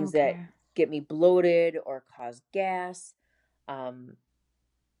 things that Okay. get me bloated or cause gas. Um,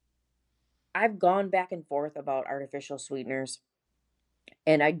 I've gone back and forth about artificial sweeteners,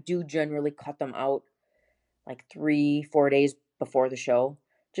 and I do generally cut them out like 3-4 days before the show,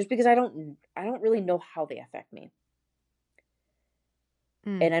 just because I don't really know how they affect me,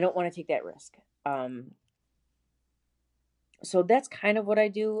 Mm. and I don't want to take that risk. Um, so that's kind of what I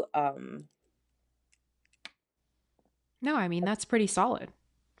do. No, I mean, that's pretty solid.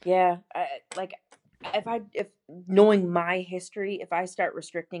 Yeah, like, if knowing my history, if I start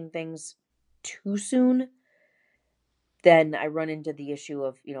restricting things too soon, then I run into the issue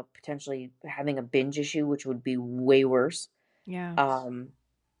of, potentially having a binge issue, which would be way worse. Yeah. Um,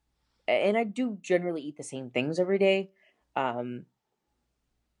 and I do generally eat the same things every day. Um,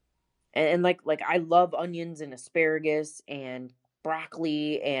 and like I love onions and asparagus and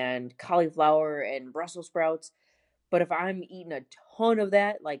broccoli and cauliflower and Brussels sprouts, but if I'm eating a ton of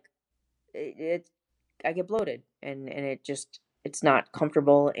that, like, it I get bloated, and it's not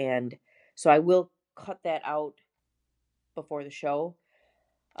comfortable, and so I will cut that out before the show.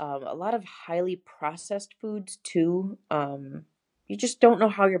 A lot of highly processed foods too. You just don't know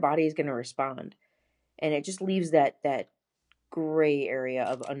how your body is going to respond, and it just leaves that gray area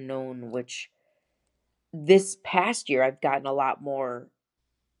of unknown. Which this past year I've gotten a lot more.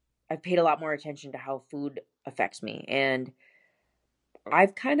 I've paid a lot more attention to how food affects me, and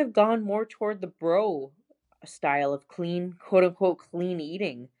I've kind of gone more toward the bro style of clean, quote unquote, clean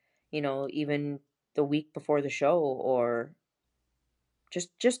eating, even the week before the show, or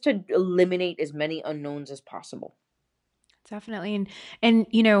just to eliminate as many unknowns as possible. Definitely. And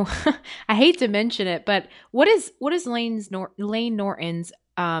I hate to mention it, but what is Lane Norton's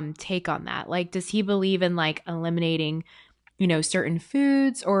take on that? Like, does he believe in like eliminating, certain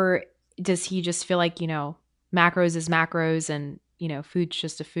foods, or does he just feel like, macros is macros, and, food's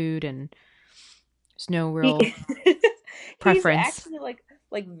just a food, and there's no He real he's preference? actually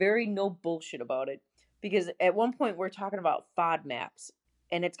like very no bullshit about it, because at one point we're talking about FODMAPs,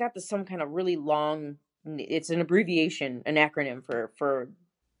 and it's got some kind of really long, it's an abbreviation, an acronym for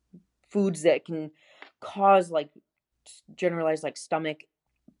foods that can cause like generalized like stomach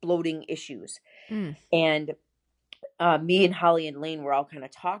bloating issues. Mm, And me and Holly and Lane were all kind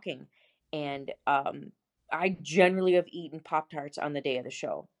of talking, and I generally have eaten Pop Tarts on the day of the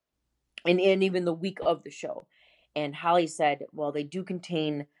show, and even the week of the show. And Holly said, "Well, they do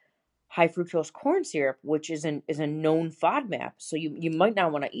contain high fructose corn syrup, which is a known FODMAP, so you might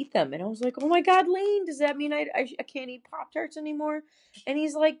not want to eat them." And I was like, "Oh my God, Lane, does that mean I can't eat Pop Tarts anymore?" And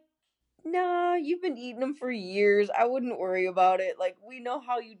he's like, "No, you've been eating them for years. I wouldn't worry about it. Like, we know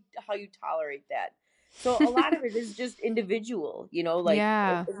how you tolerate that." So a lot of it is just individual, like,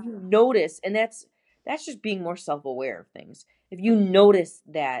 yeah. if you notice, and that's just being more self-aware of things. If you notice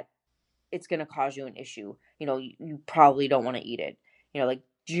that it's going to cause you an issue, you probably don't want to eat it. Like,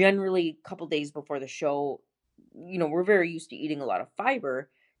 generally a couple days before the show, we're very used to eating a lot of fiber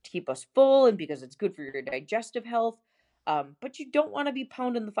to keep us full and because it's good for your digestive health. But you don't want to be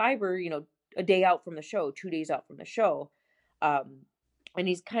pounding the fiber, a day out from the show, 2 days out from the show. Um, and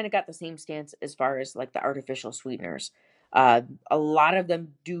he's kind of got the same stance as far as like the artificial sweeteners. A lot of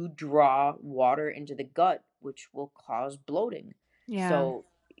them do draw water into the gut, which will cause bloating. Yeah. So,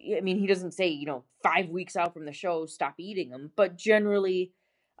 I mean, he doesn't say, 5 weeks out from the show, stop eating them, but generally,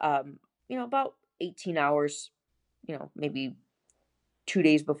 um, about 18 hours, maybe 2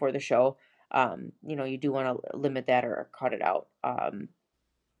 days before the show, you do want to limit that or cut it out. And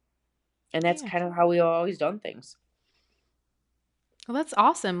that's Yeah. kind of how we always done things. Well, that's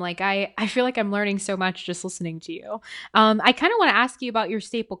awesome. Like I feel like I'm learning so much just listening to you. I kind of want to ask you about your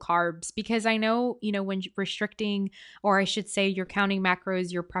staple carbs because I know, when restricting, or I should say you're counting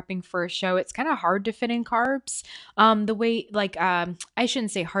macros, you're prepping for a show, it's kind of hard to fit in carbs. The way like I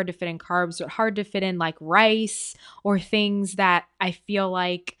shouldn't say hard to fit in carbs, but hard to fit in like rice or things that I feel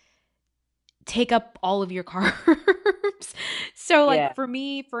like take up all of your carbs. So like Yeah. for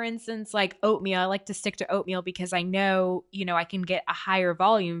me, for instance, like oatmeal, I like to stick to oatmeal because I know, I can get a higher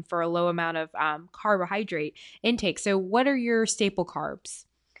volume for a low amount of carbohydrate intake. So what are your staple carbs?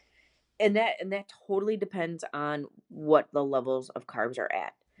 And that totally depends on what the levels of carbs are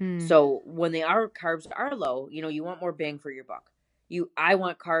at. Hmm. So when carbs are low, you want more bang for your buck. I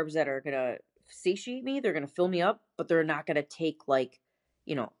want carbs that are gonna satiate me, they're gonna fill me up, but they're not gonna take like,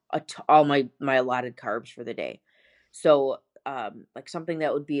 all my allotted carbs for the day. So like something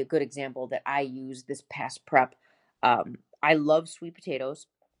that would be a good example that I use this past prep. I love sweet potatoes.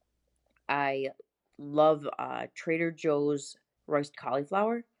 I love Trader Joe's roast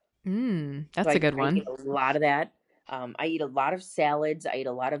cauliflower. So That's a I good eat one. a lot of that. I eat a lot of salads. I eat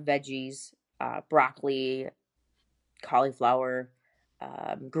a lot of veggies, broccoli, cauliflower,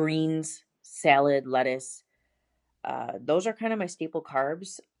 greens, salad, lettuce. Those are kind of my staple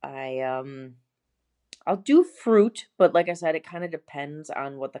carbs. I'll do fruit, but like I said, it kind of depends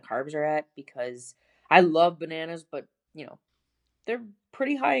on what the carbs are at because I love bananas, but you know, they're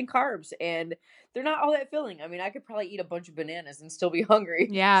pretty high in carbs and they're not all that filling. I mean, I could probably eat a bunch of bananas and still be hungry.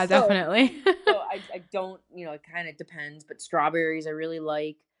 Yeah, So definitely. so I don't, it kind of depends, but strawberries I really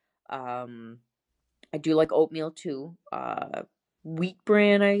like. Um I do like oatmeal too. Wheat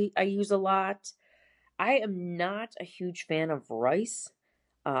bran I use a lot. I am not a huge fan of rice.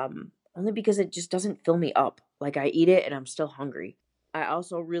 Only because it just doesn't fill me up. Like I eat it and I'm still hungry. I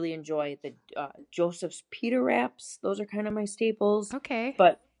also really enjoy the Joseph's pita wraps. Those are kind of my staples. Okay.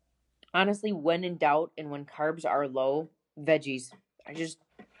 But honestly, when in doubt and when carbs are low, veggies.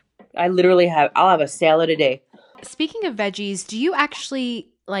 I'll have a salad a day. Speaking of veggies, do you actually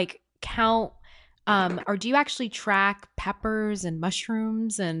like count or do you actually track peppers and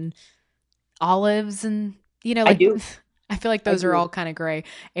mushrooms and olives and I like do. I feel like I those are do. all kind of gray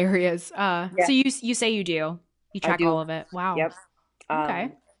areas. So Yeah, you say you do. You I track all do. of it. Wow. Yep.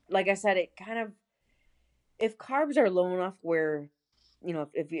 Okay. Like I said, it kind of if carbs are low enough where,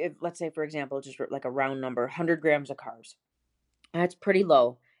 if let's say for example, just like a round number, 100 grams of carbs, that's pretty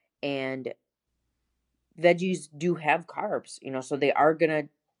low, and veggies do have carbs, so they are gonna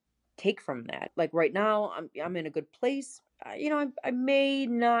take from that. Like right now, I'm in a good place. I may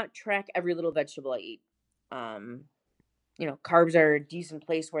not track every little vegetable I eat. Um, carbs are a decent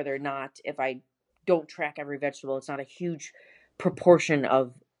place where they're not. If I don't track every vegetable, it's not a huge proportion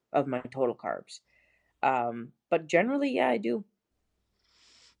of my total carbs. But generally, yeah, I do.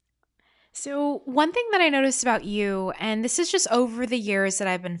 So, one thing that I noticed about you, and this is just over the years that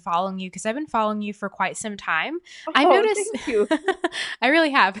I've been following you, because I've been following you for quite some time, I've Oh, noticed, thank you. I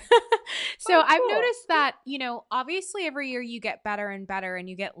really have. So, Oh, I've cool. noticed that, obviously every year you get better and better and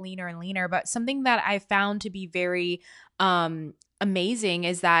you get leaner and leaner, but something that I found to be very amazing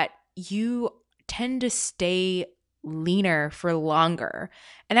is that you tend to stay leaner for longer.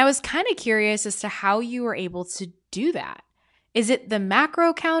 And I was kind of curious as to how you were able to do that. Is it the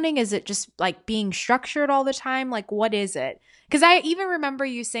macro counting? Is it just like being structured all the time? Like what is it? Because I even remember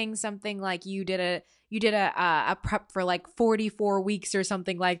you saying something like you did a prep for like 44 weeks or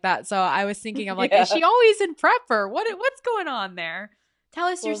something like that. So I was thinking, I'm like, is Yeah. she always in prep or what's going on there? Tell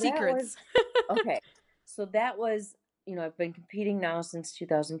us your Well, that was secrets. okay. So that was, I've been competing now since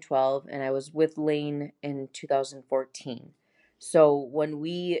 2012, and I was with Lane in 2014. So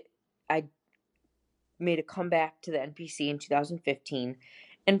I made a comeback to the NPC in 2015,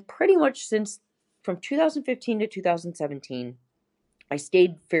 and pretty much since from 2015 to 2017, I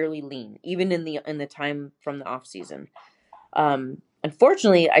stayed fairly lean, even in the time from the off season.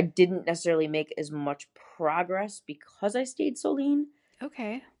 Unfortunately, I didn't necessarily make as much progress because I stayed so lean.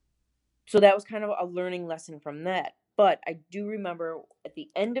 Okay. So that was kind of a learning lesson from that. But I do remember at the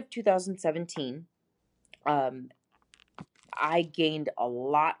end of 2017, um, I gained a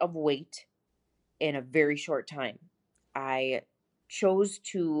lot of weight in a very short time. I chose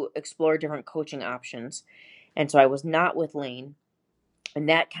to explore different coaching options, and so I was not with Lane, and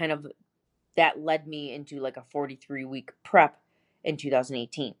that led me into like a 43-week prep, in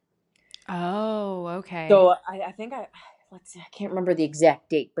 2018. Oh, okay. So I think let's see, I can't remember the exact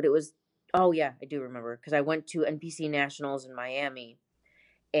date, but it was, oh yeah, I do remember because I went to NPC Nationals in Miami,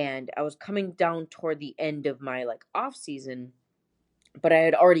 and I was coming down toward the end of my like off season, but I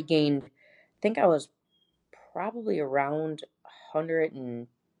had already gained, I think I was probably around 100 and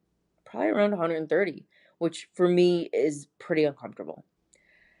probably around 130, which for me is pretty uncomfortable.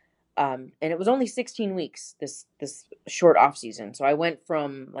 And it was only 16 weeks, this short off season. So I went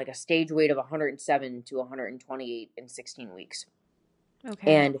from like a stage weight of 107 to 128 in 16 weeks,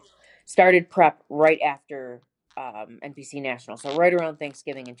 Okay. and started prep right after NPC National. So right around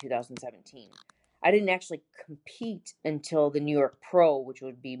Thanksgiving in 2017. I didn't actually compete until the New York Pro, which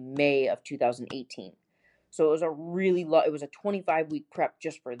would be May of 2018. So it was it was a 25-week prep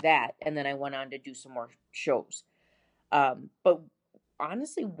just for that, and then I went on to do some more shows. But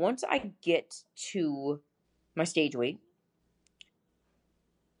honestly, once I get to my stage weight,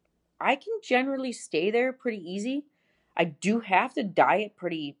 I can generally stay there pretty easy. I do have to diet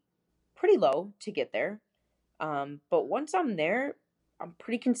pretty low to get there. But once I'm there, I'm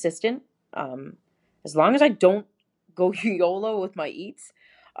pretty consistent. Um, as long as I don't go YOLO with my eats,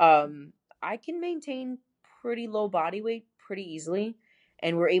 um, I can maintain pretty low body weight pretty easily,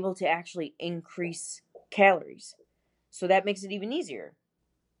 and we're able to actually increase calories. So that makes it even easier.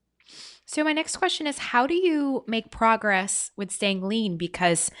 So, my next question is, how do you make progress with staying lean?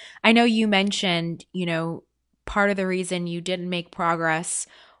 Because I know you mentioned, part of the reason you didn't make progress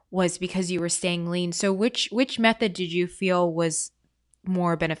was because you were staying lean. So, which method did you feel was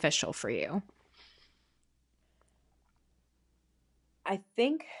more beneficial for you? I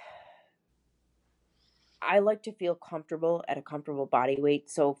think I like to feel comfortable at a comfortable body weight.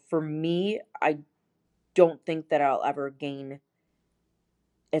 So for me, I don't think that I'll ever gain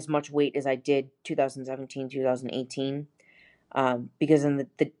as much weight as I did 2017, 2018. Because in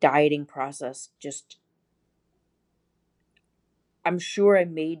the dieting process, just I'm sure I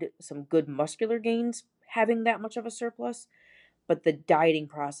made some good muscular gains having that much of a surplus, but the dieting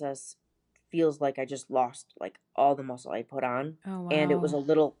process feels like I just lost like all the muscle I put on, Oh, and it was wow. a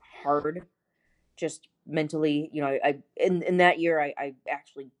little hard just mentally. I in that year I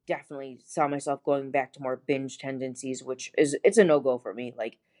actually definitely saw myself going back to more binge tendencies, which is it's a no-go for me.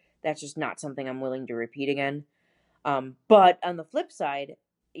 Like that's just not something I'm willing to repeat again. But on the flip side,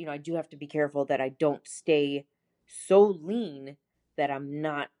 I do have to be careful that I don't stay so lean that I'm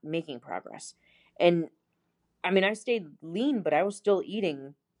not making progress. And I mean, I stayed lean, but I was still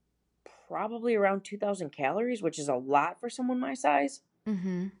eating probably around 2,000 calories, which is a lot for someone my size.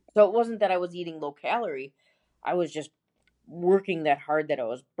 Mm-hmm. So it wasn't that I was eating low calorie. I was just working that hard that I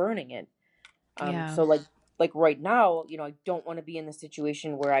was burning it. Yeah. So right now, I don't want to be in the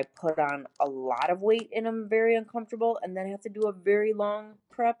situation where I put on a lot of weight and I'm very uncomfortable and then have to do a very long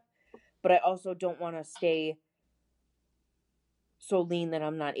prep. But I also don't want to stay so lean that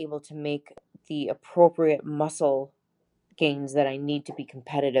I'm not able to make the appropriate muscle gains that I need to be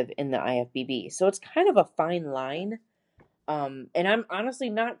competitive in the IFBB. So it's kind of a fine line. And I'm honestly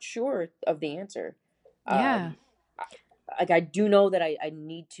not sure of the answer. Yeah. Um, like I do know that I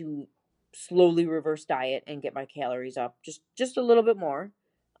need to slowly reverse diet and get my calories up just a little bit more.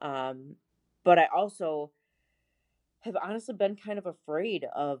 Um, but I also have honestly been kind of afraid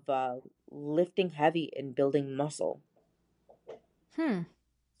of lifting heavy and building muscle. Hmm.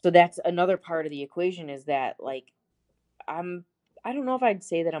 So that's another part of the equation is that like I'm I don't know if I'd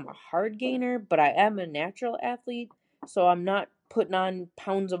say that I'm a hard gainer, but I am a natural athlete, so I'm not putting on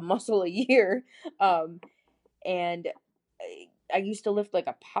pounds of muscle a year. Um, and I used to lift like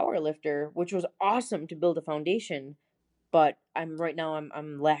a power lifter, which was awesome to build a foundation, but I'm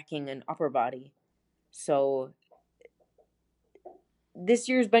lacking an upper body. So this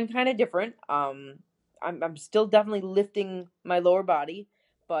year's been kind of different. I'm still definitely lifting my lower body,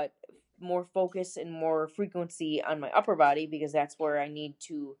 but more focus and more frequency on my upper body because that's where I need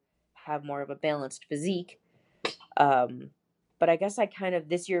to have more of a balanced physique. Um, but I guess I kind of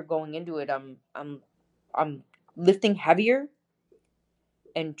this year going into it, I'm lifting heavier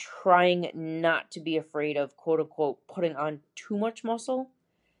and trying not to be afraid of quote unquote putting on too much muscle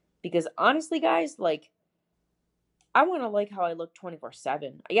because honestly, guys, like I want to like how I look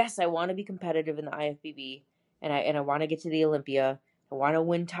 24/7. Yes, I want to be competitive in the IFBB and I want to get to the Olympia. I want to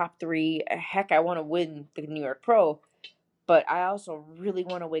win top 3. Heck, I want to win the New York Pro, but I also really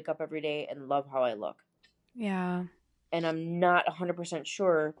want to wake up every day and love how I look. Yeah. And I'm not 100%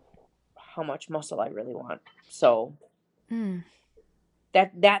 sure how much muscle I really want. So, Mm.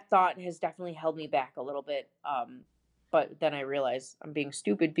 that thought has definitely held me back a little bit. But then I realize I'm being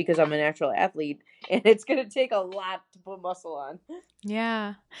stupid because I'm a natural athlete and it's going to take a lot to put muscle on.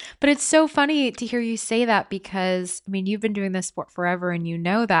 Yeah. But it's so funny to hear you say that because, I mean, you've been doing this sport forever and you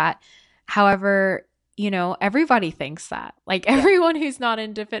know that. However, everybody thinks that. Like Yeah. everyone who's not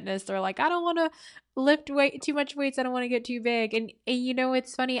into fitness, they're like, I don't want to lift weight too much weights. I don't want to get too big. And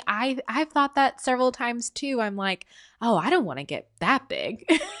it's funny. I've thought that several times too. I'm like, oh, I don't want to get that big.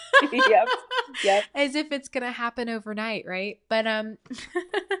 Yep. Yep. As if it's going to happen overnight, right? But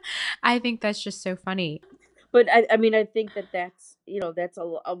I think that's just so funny. But I mean, I think that that's, that's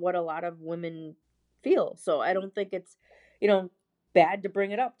what a lot of women feel. So I don't think it's, you know, bad to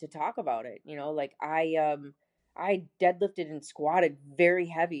bring it up, to talk about it. Like I deadlifted and squatted very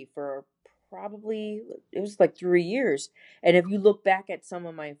heavy for probably, it was like 3 years. And if you look back at some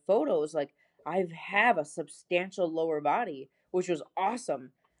of my photos, like I have a substantial lower body, which was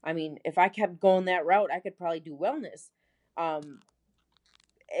awesome. I mean, if I kept going that route, I could probably do wellness. Um,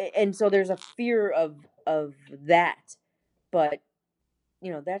 and so there's a fear of that, but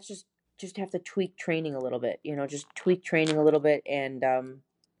that's just have to tweak training a little bit, just tweak training a little bit, and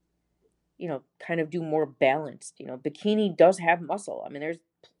kind of do more balanced. Bikini does have muscle. I mean, there's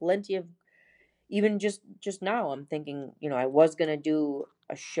plenty of, even just now I'm thinking, I was going to do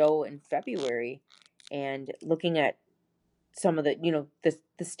a show in February, and looking at some of the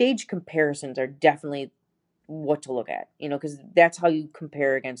stage comparisons are definitely what to look at, because that's how you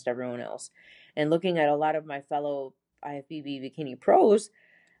compare against everyone else. And looking at a lot of my fellow IFBB bikini pros,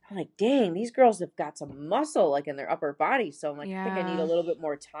 I'm like, dang, these girls have got some muscle like in their upper body. So I'm like, I think I need a Yeah. little bit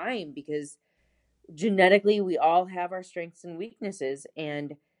more time, because genetically we all have our strengths and weaknesses,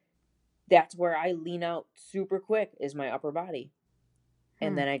 and that's where I lean out super quick, is my upper body.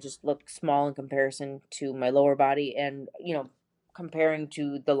 And Hmm. then I just look small in comparison to my lower body, and comparing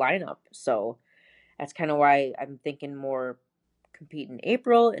to the lineup. So that's kind of why I'm thinking more compete in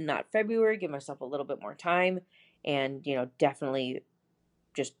April and not February, give myself a little bit more time, and definitely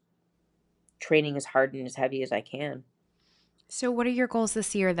just training as hard and as heavy as I can. So, what are your goals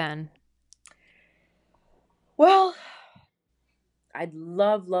this year then? Well, I'd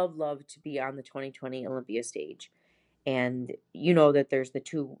love, love, love to be on the 2020 Olympia stage. And that there's the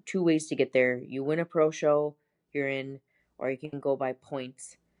two ways to get there. You win a pro show, you're in, or you can go by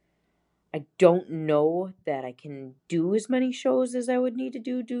points. I don't know that I can do as many shows as I would need to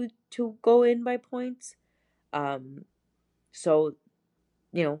do to go in by points. Um, so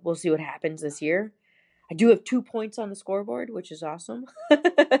we'll see what happens this year. I do have 2 points on the scoreboard, which is awesome.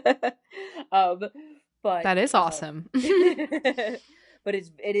 um, but That is awesome. but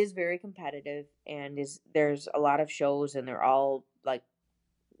it is very competitive, and there's a lot of shows, and they're all like,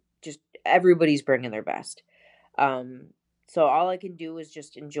 just everybody's bringing their best. Um, so all I can do is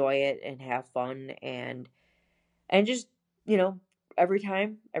just enjoy it and have fun, and just you know every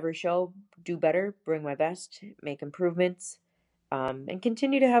time, every show, do better, bring my best, make improvements, and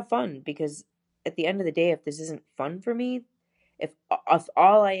continue to have fun, because at the end of the day, if this isn't fun for me, if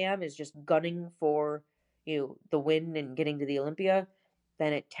all I am is just gunning for the win and getting to the Olympia,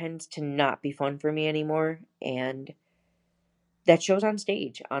 then it tends to not be fun for me anymore, and that shows on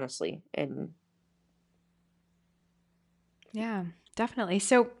stage, honestly. And Yeah, definitely.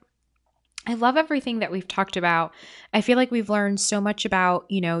 So, I love everything that we've talked about. I feel like we've learned so much about,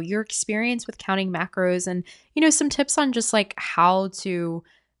 your experience with counting macros and, some tips on just like how to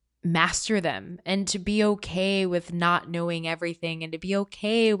master them and to be okay with not knowing everything and to be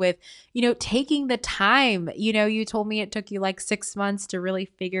okay with, taking the time. You told me it took you like 6 months to really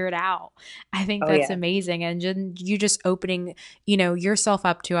figure it out. I think oh that's yeah, amazing. And you just opening, yourself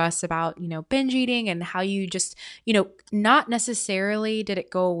up to us about, binge eating and how you just, not necessarily did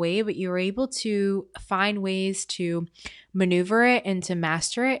it go away, but you were able to find ways to maneuver it and to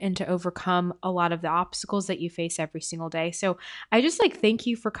master it and to overcome a lot of the obstacles that you face every single day. So I just like thank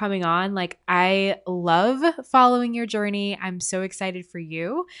you for coming on. Like I love following your journey. I'm so excited for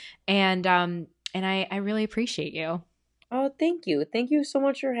you. And I really appreciate you. oh, thank you so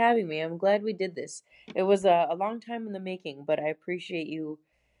much for having me. I'm glad we did this. It was a long time in the making, but I appreciate you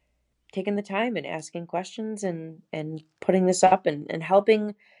taking the time and asking questions, and putting this up, and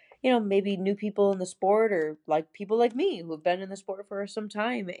helping maybe new people in the sport, or like people like me who have been in the sport for some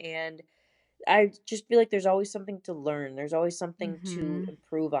time. And I just feel like there's always something to learn, there's always something to Mhm.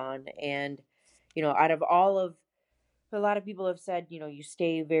 improve on. And out of all of, a lot of people have said, you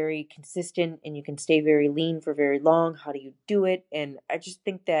stay very consistent and you can stay very lean for very long. How do you do it? And I just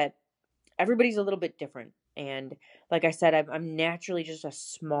think that everybody's a little bit different. And like I said, I'm naturally just a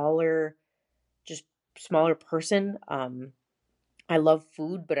just smaller person. I love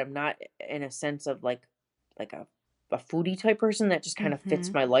food, but I'm not in a sense of like a a foodie type person that just kind of fits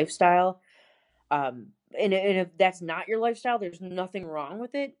Mm-hmm. my lifestyle. And if that's not your lifestyle, there's nothing wrong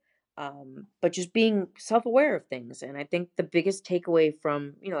with it. But just being self-aware of things. And I think the biggest takeaway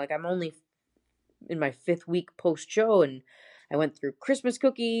from, like I'm only in my fifth week post show, and I went through Christmas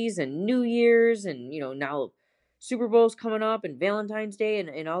cookies and New Year's, and now Super Bowl's coming up and Valentine's Day,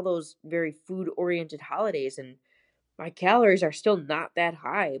 and all those very food oriented holidays, and my calories are still not that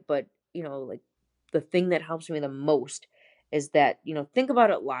high. But like, the thing that helps me the most is that, think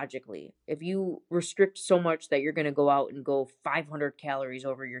about it logically. If you restrict so much that you're going to go out and go 500 calories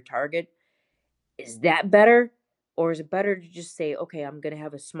over your target, is that better? Or is it better to just say, okay, I'm going to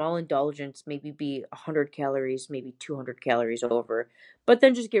have a small indulgence, maybe be 100 calories, maybe 200 calories over, but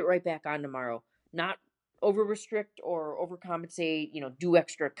then just get right back on tomorrow? Not over restrict or overcompensate, do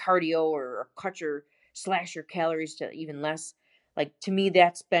extra cardio, or slash your calories to even less. Like, to me,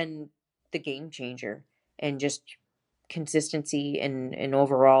 that's been the game changer, and just consistency, and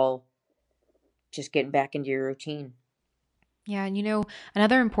overall just getting back into your routine. Yeah. And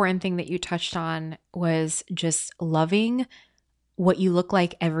another important thing that you touched on was just loving what you look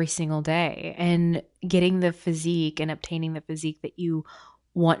like every single day and getting the physique and obtaining the physique that you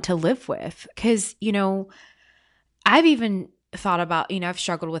want to live with. Because, I've even thought about, I've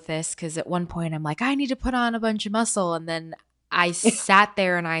struggled with this because at one point I'm like, I need to put on a bunch of muscle. And then I sat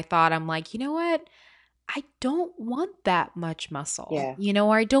there and I thought, I'm like, you know what? I don't want that much muscle, Yeah.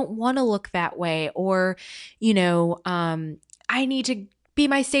 or I don't want to look that way, or, I need to be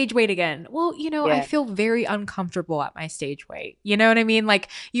my stage weight again. Well, I Yeah. feel very uncomfortable at my stage weight. You know what I mean? Like,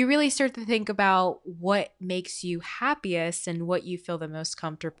 you really start to think about what makes you happiest and what you feel the most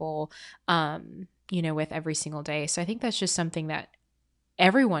comfortable, with every single day. So I think that's just something that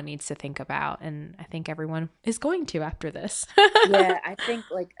everyone needs to think about. And I think everyone is going to after this. Yeah, I think,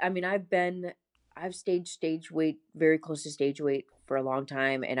 like, I mean, I've stayed stage weight, very close to stage weight for a long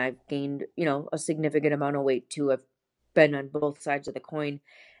time, and I've gained, a significant amount of weight too. I've been on both sides of the coin.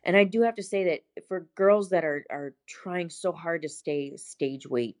 And I do have to say that for girls that are trying so hard to stay stage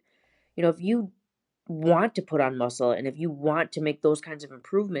weight, if you want to put on muscle, and if you want to make those kinds of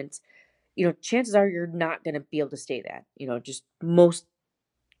improvements, chances are you're not going to be able to stay that. Just most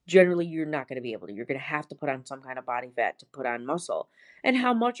generally, you're not going to be able to. You're going to have to put on some kind of body fat to put on muscle. And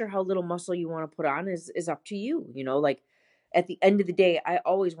how much or how little muscle you want to put on is up to you. Like, at the end of the day, I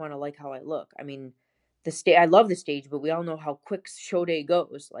always want to like how I look. I mean, I love the stage, but we all know how quick show day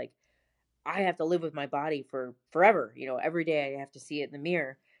goes. Like, I have to live with my body for forever. Every day I have to see it in the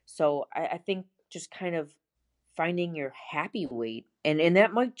mirror. So I think just kind of finding your happy weight, and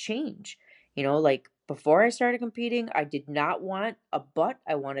that might change. Like, before I started competing, I did not want a butt.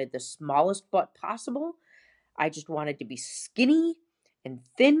 I wanted the smallest butt possible. I just wanted to be skinny and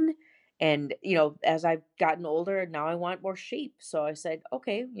thin. And as I've gotten older, now I want more shape. So I said,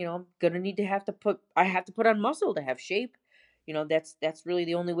 okay, I'm gonna need to I have to put on muscle to have shape. That's really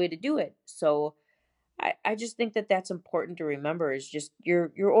the only way to do it. So I just think that that's important to remember, is just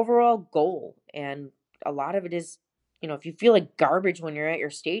your overall goal. And a lot of it is, if you feel like garbage when you're at your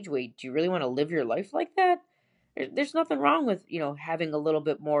stage weight, do you really want to live your life like that? There's nothing wrong with, having a little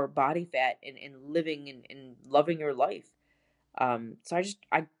bit more body fat, and living and loving your life. So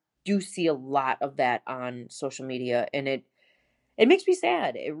I do see a lot of that on social media, and it makes me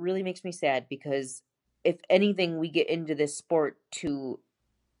sad. It really makes me sad, because if anything, we get into this sport to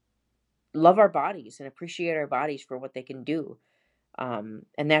love our bodies and appreciate our bodies for what they can do. And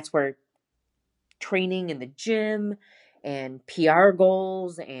that's where training in the gym, and PR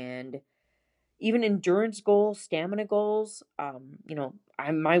goals, and even endurance goals, stamina goals.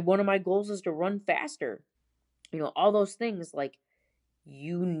 One of my goals is to run faster. All those things, like,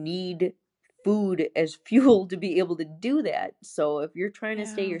 you need food as fuel to be able to do that. So if you're trying to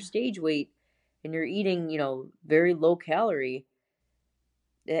stay Yeah. your stage weight, and you're eating, very low calorie,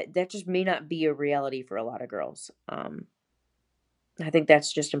 that just may not be a reality for a lot of girls. I think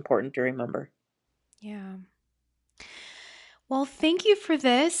that's just important to remember. Yeah. Well, thank you for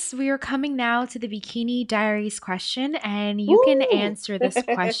this. We are coming now to the Bikini Diaries question, and you can Woo! answer this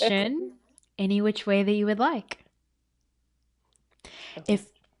question any which way that you would like. Okay.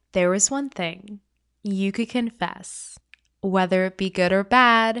 If there was one thing you could confess, whether it be good or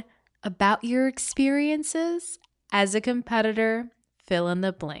bad, about your experiences as a competitor, fill in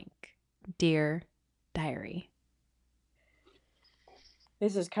the blank. Dear Diary.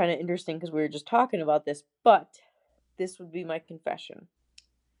 This is kind of interesting because we were just talking about this, but this would be my confession.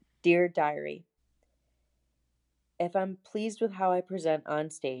 Dear Diary, if I'm pleased with how I present on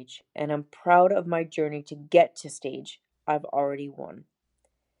stage, and I'm proud of my journey to get to stage, I've already won.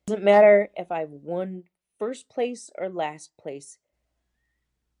 It doesn't matter if I've won first place or last place,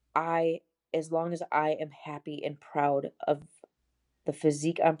 I, as long as I am happy and proud of the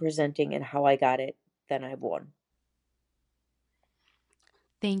physique I'm presenting and how I got it, then I've won.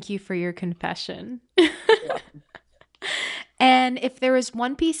 Thank you for your confession. You're welcome. And if there was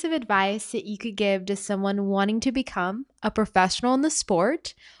one piece of advice that you could give to someone wanting to become a professional in the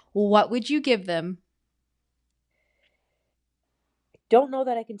sport, what would you give them? Don't know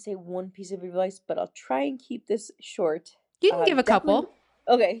that I can say one piece of advice, but I'll try and keep this short. You can give a Definitely, couple.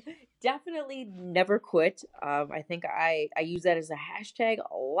 okay. Definitely never quit. I think I use that as a hashtag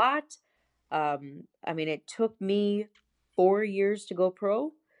a lot. I mean, it took me 4 years to go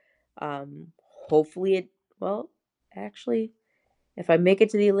pro. Um, hopefully it, well, actually, if I make it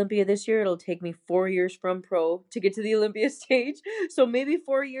to the Olympia this year, it'll take me 4 years from pro to get to the Olympia stage. So maybe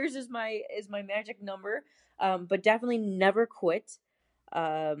 4 years is my magic number. But definitely never quit.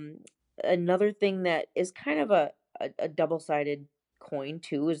 Um, Another thing that is kind of a double sided coin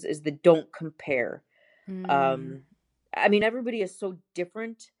too is the don't compare. Mm, Um, I mean, everybody is so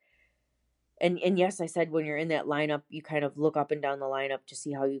different. And yes, I said when you're in that lineup, you kind of look up and down the lineup to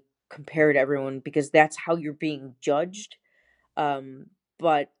see how you compare to everyone because that's how you're being judged. Um,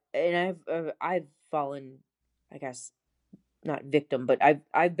 but and I've fallen, I guess, not victim, but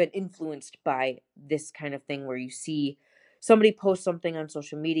I've been influenced by this kind of thing where you see somebody post something on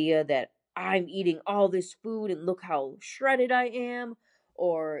social media that I'm eating all this food and look how shredded I am,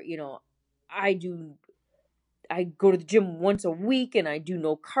 or I do I go to the gym once a week and I do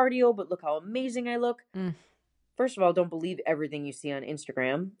no cardio, but look how amazing I look. mm, First of all, don't believe everything you see on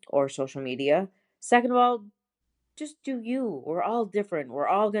Instagram or social media. Second of all, just do you. We're all different. We're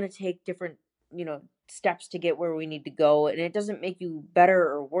all going to take different, steps to get where we need to go. And it doesn't make you better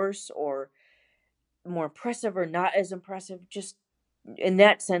or worse or more impressive or not as impressive. Just in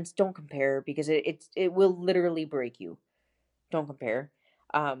that sense, don't compare because it will literally break you. Don't compare.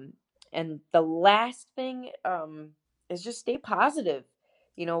 Um, and the last thing is just stay positive.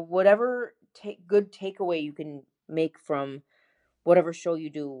 Whatever good takeaway you can make from whatever show you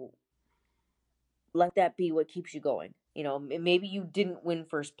do, let that be what keeps you going. Maybe you didn't win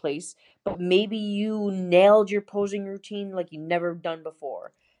first place, but maybe you nailed your posing routine like you never done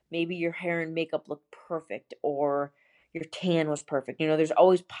before. Maybe your hair and makeup looked perfect or your tan was perfect. There's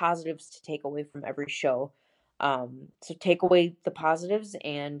always positives to take away from every show. So take away the positives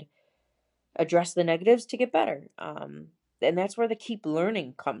and address the negatives to get better. And that's where the keep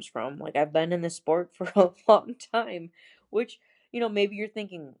learning comes from. Like I've been in this sport for a long time, which, maybe you're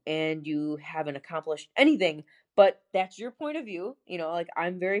thinking and you haven't accomplished anything, but that's your point of view. Like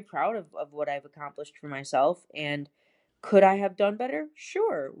I'm very proud of what I've accomplished for myself. And could I have done better?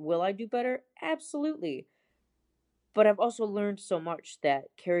 Sure. Will I do better? Absolutely. But I've also learned so much that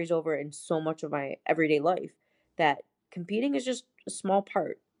carries over in so much of my everyday life that competing is just a small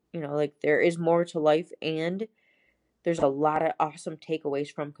part. Like there is more to life and there's a lot of awesome takeaways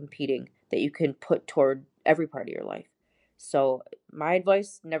from competing that you can put toward every part of your life. So, my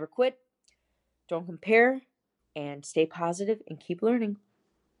advice, never quit, don't compare, and stay positive and keep learning.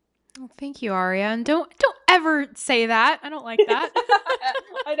 well, thank you, Aria. And don't ever say that. I don't like that.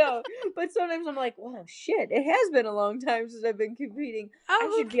 I know, but sometimes I'm like, "Wow, shit! It has been a long time since I've been competing. I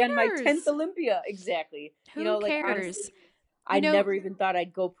Oh, should who be on my 10th cares? Olympia." Exactly. Who Like honestly, cares? I You know, never even thought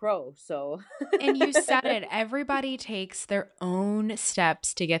I'd go pro. So, and you said it, everybody takes their own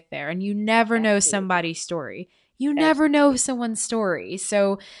steps to get there, and you never know absolutely, somebody's story. You never know absolutely, someone's story.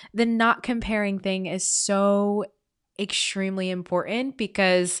 So the not comparing thing is so extremely important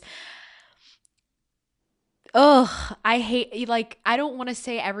because I hate, like, I don't want to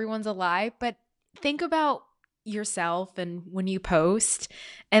say everyone's alive, but think about yourself and when you post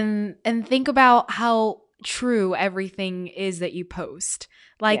and think about how true everything is that you post.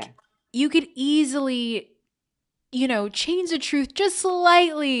 Like, yeah. you could easily, change the truth just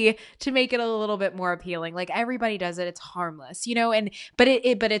slightly to make it a little bit more appealing. Like, everybody does it. It's harmless, and but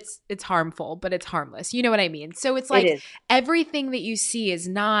it's harmful, but it's harmless. You know what I mean? So it's It like is. everything that you see is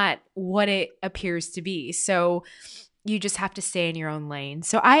not what it appears to be. So you just have to stay in your own lane.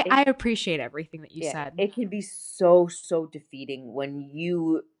 So I appreciate everything that you Yeah, said. it can be so, so defeating when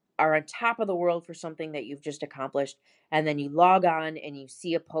you are on top of the world for something that you've just accomplished, and then you log on and you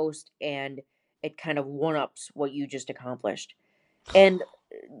see a post and it kind of one ups what you just accomplished. And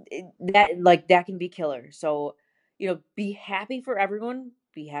that can be killer. So, be happy for everyone,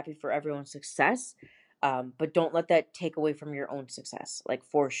 be happy for everyone's success, but don't let that take away from your own success, like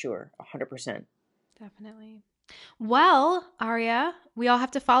for sure, 100%. Definitely. Well, Aria, we all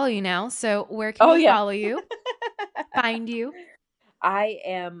have to follow you now. So where can Oh, we yeah. follow you? Find you? I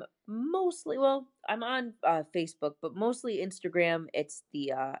am mostly, well, I'm on Facebook, but mostly Instagram. It's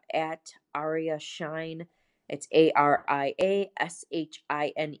the at Aria Shine. It's ARIASHINE.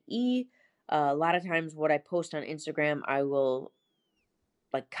 A lot of times, what I post on Instagram, I will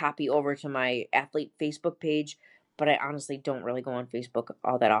like copy over to my athlete Facebook page, but I honestly don't really go on Facebook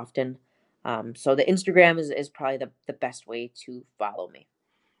all that often. So the Instagram is probably the best way to follow me.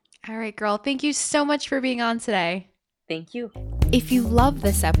 All right, girl. Thank you so much for being on today. Thank you. If you love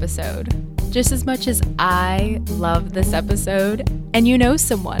this episode, just as much as I love this episode, and you know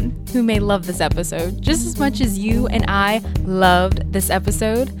someone who may love this episode just as much as you and I loved this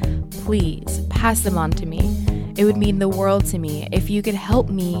episode, please pass them on to me. It would mean the world to me if you could help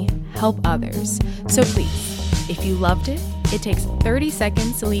me help others. So please, if you loved it, it takes 30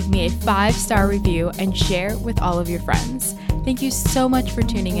 seconds to leave me a 5-star review and share with all of your friends. Thank you so much for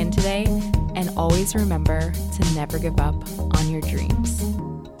tuning in today, and always remember to never give up on your dreams.